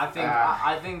 I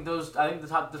think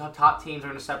the top teams are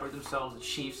going to separate themselves. The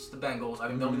Chiefs, the Bengals. I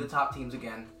think they'll be the top teams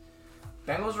again.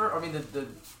 The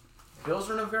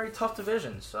Bills are in a very tough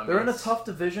division. So they're in a tough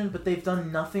division, but they've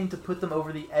done nothing to put them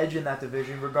over the edge in that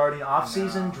division regarding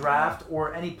offseason draft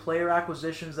or any player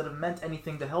acquisitions that have meant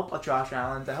anything to help Josh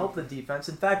Allen, to help the defense.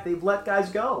 In fact, they've let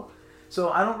guys go. So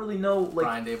I don't really know. Like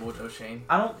Brian Dable, Joe Shane.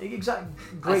 I don't exactly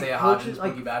great Isaiah coaches.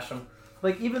 Hodgins, Boogie Basham.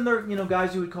 Like even their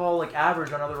guys you would call like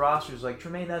average on other rosters, like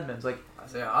Tremaine Edmonds, like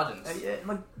Isaiah Hodgins.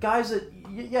 Like guys that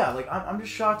like I'm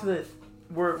just shocked that.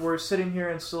 We're sitting here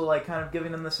and still like kind of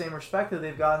giving them the same respect that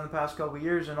they've gotten the past couple of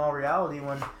years in all reality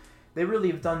when they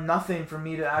really have done nothing for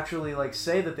me to actually like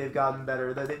say that they've gotten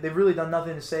better. That they've really done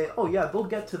nothing to say, oh yeah, they'll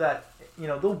get to that,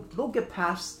 they'll get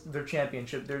past their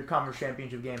conference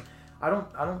championship game. I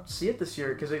don't see it this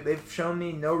year because they've shown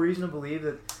me no reason to believe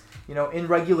that in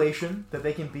regulation that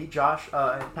they can beat Patrick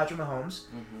Mahomes.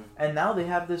 And now they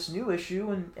have this new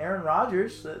issue in Aaron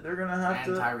Rodgers that they're going to have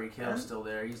to... And Tyreek Hill's still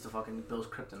there. He's the fucking Bills'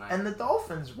 kryptonite. And the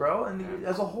Dolphins, bro. And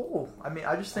as a whole. I mean,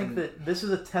 I just think that this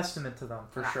is a testament to them,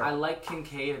 for sure. I like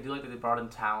Kincaid. I do like that they brought in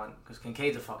talent because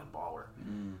Kincaid's a fucking baller.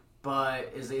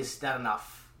 But is that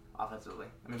enough offensively?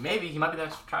 I mean, maybe he might be the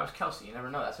next Travis Kelce. You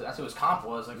never know. That's what his comp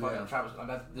was. Like fucking Travis.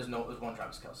 There's one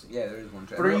Travis Kelce. Yeah, there is one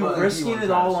Travis. But are you risking it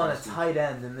all on a tight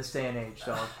end in this day and age,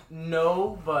 though?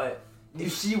 No, but... You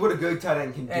see what a good tight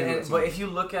end can do. But if you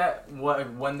look at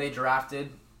when they drafted,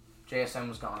 JSN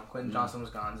was gone, Quentin Johnson was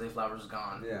gone, Zay Flowers was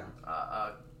gone,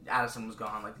 Addison was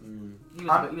gone. Like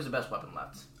he was the best weapon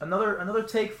left. Another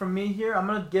take from me here. I'm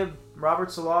gonna give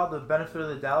Robert Saleh the benefit of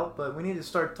the doubt, but we need to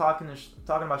start talking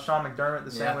about Sean McDermott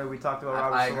the same way we talked about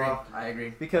Robert Saleh. I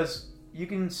agree. Because you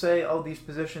can say, oh, these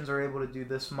positions are able to do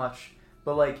this much,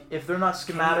 but like if they're not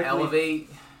schematically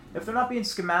if they're not being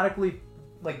schematically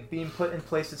like being put in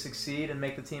place to succeed and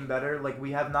make the team better, like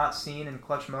we have not seen in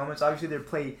clutch moments. Obviously, they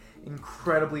play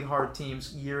incredibly hard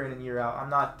teams year in and year out.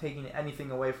 I'm not taking anything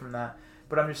away from that,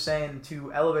 but I'm just saying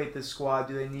to elevate this squad,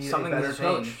 do they need a better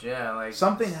coach? Yeah, like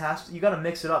something has to. You got to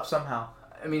mix it up somehow.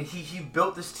 I mean, he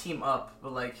built this team up,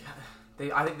 but like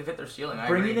I think they've hit their ceiling.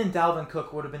 Bringing in Dalvin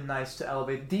Cook would have been nice to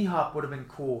elevate. D-Hop would have been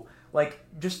cool. Like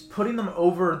just putting them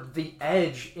over the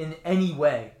edge in any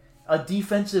way. A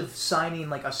defensive signing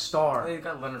like a star. They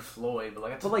got Leonard Floyd,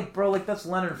 but that's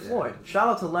Leonard Floyd. Shout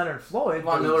out to Leonard Floyd.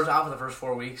 Von Miller's out for the first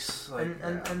 4 weeks.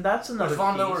 And that's another. But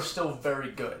Von Miller's still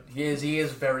very good. He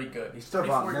is very good. He's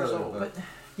 34 years old. But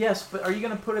are you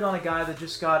going to put it on a guy that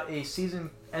just got a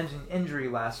season-ending injury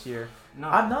last year? No,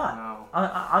 I'm not.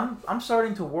 No. I'm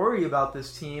starting to worry about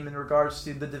this team in regards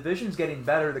to the division's getting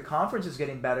better, the conference is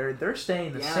getting better. They're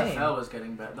staying the same. The NFL is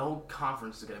getting better. The whole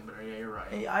conference is getting better. Yeah, you're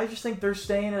right. I just think they're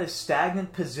staying in a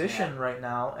stagnant position right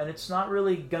now, and it's not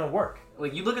really gonna work.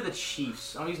 Like you look at the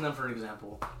Chiefs. I'm using them for an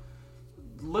example.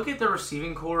 Look at the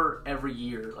receiving core every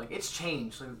year. Like it's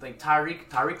changed. Like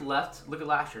Tyreek left. Look at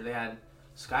last year. They had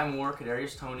Sky Moore,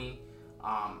 Kadarius Toney.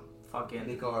 Fucking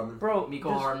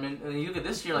Mecole Hardman, and you look at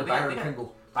this year, like Byron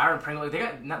Pringle. Like they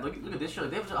got look at this year,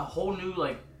 like they have a whole new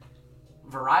like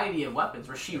variety of weapons.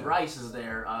 Rashee Rice is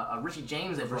there, Richie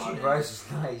James they brought in. Rashee Rice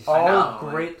is nice. All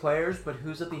great players, but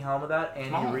who's at the helm of that?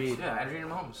 Andy Reid. Yeah, Adrian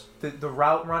Mahomes. The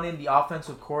route running, the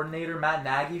offensive coordinator, Matt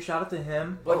Nagy. Shout out to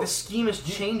him. Like the scheme is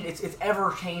changing. It's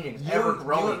ever changing. It's ever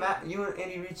growing. You and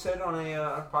Andy Reid said on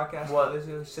a podcast. What?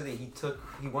 He said that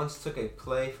he once took a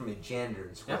play from a janitor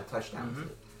and scored a touchdown. Mm-hmm.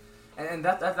 And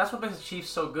that's what makes the Chiefs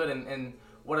so good. And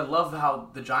what I love how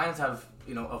the Giants have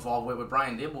evolved with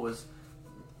Brian Dable is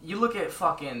you look at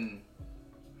fucking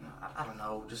I don't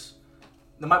know, just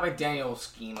the Mike McDaniel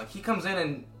scheme. Like he comes in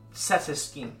and sets his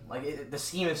scheme. Like the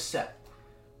scheme is set.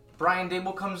 Brian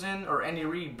Dable comes in or Andy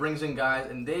Reid brings in guys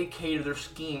and they cater their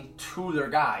scheme to their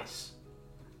guys.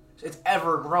 It's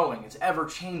ever growing. It's ever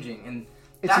changing, and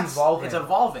it's evolving. It's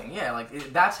evolving. Yeah,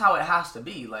 like that's how it has to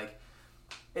be. Like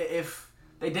if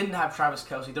they didn't have Travis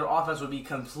Kelce, their offense would be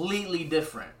completely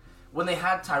different. when they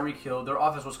had Tyreek Hill, their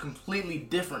offense was completely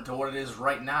different to what it is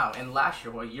right now. And last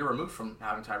year, a year removed from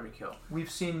having Tyreek Hill,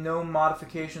 we've seen no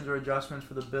modifications or adjustments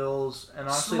for the Bills, and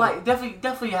honestly,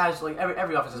 definitely has like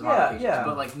every offense has modifications,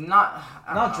 but like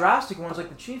not drastic ones like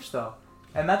the Chiefs though.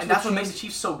 And that's what makes the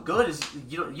Chiefs so good is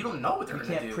you don't know what they're going to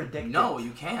do. You can't predict it. No,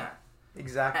 you can't.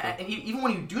 Exactly. And even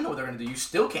when you do know what they're going to do, you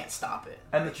still can't stop it.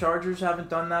 And the Chargers haven't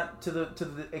done that to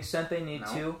the extent they need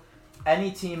to.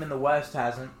 Any team in the West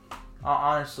hasn't.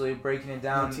 Honestly, breaking it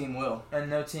down, no team will, and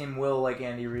no team will like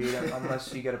Andy Reid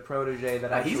unless you get a protege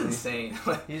that actually. He's insane.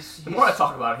 He's the more I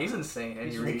talk about it, he's insane.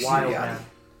 Andy Reid, he's wild man.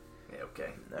 Yeah,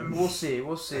 okay. We'll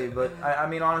see. But I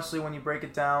mean, honestly, when you break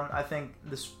it down, I think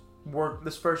this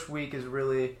first week is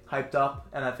really hyped up,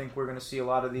 and I think we're going to see a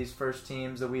lot of these first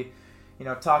teams that we,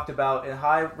 talked about in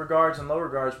high regards and low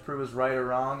regards prove us right or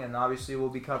wrong, and obviously we'll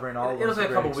be covering all of them. It'll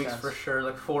take a couple weeks for sure,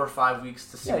 like 4 or 5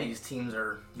 weeks to see what these teams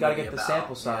are. Got to get the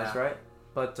sample size, right?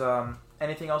 But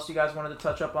anything else you guys wanted to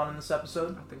touch up on in this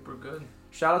episode? I think we're good.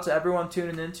 Shout out to everyone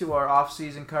tuning into our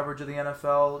off-season coverage of the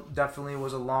NFL. Definitely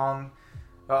was a long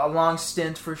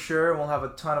stint for sure. We'll have a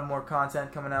ton of more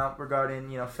content coming out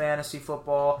regarding fantasy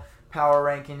football, power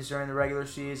rankings during the regular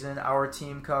season, our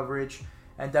team coverage.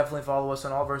 And definitely follow us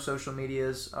on all of our social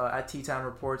medias at Tea Time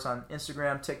Reports on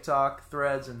Instagram, TikTok,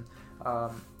 Threads, and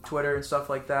Twitter and stuff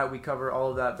like that. We cover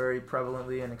all of that very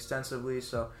prevalently and extensively.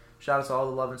 So shout out to all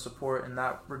the love and support in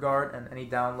that regard. And any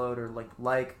download or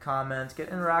like, comment, get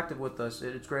interactive with us.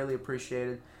 It's greatly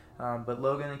appreciated. But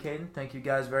Logan and Caden, thank you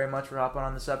guys very much for hopping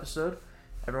on this episode.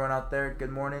 Everyone out there,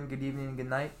 good morning, good evening, and good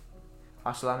night.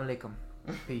 Assalamu alaikum.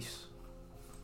 Peace.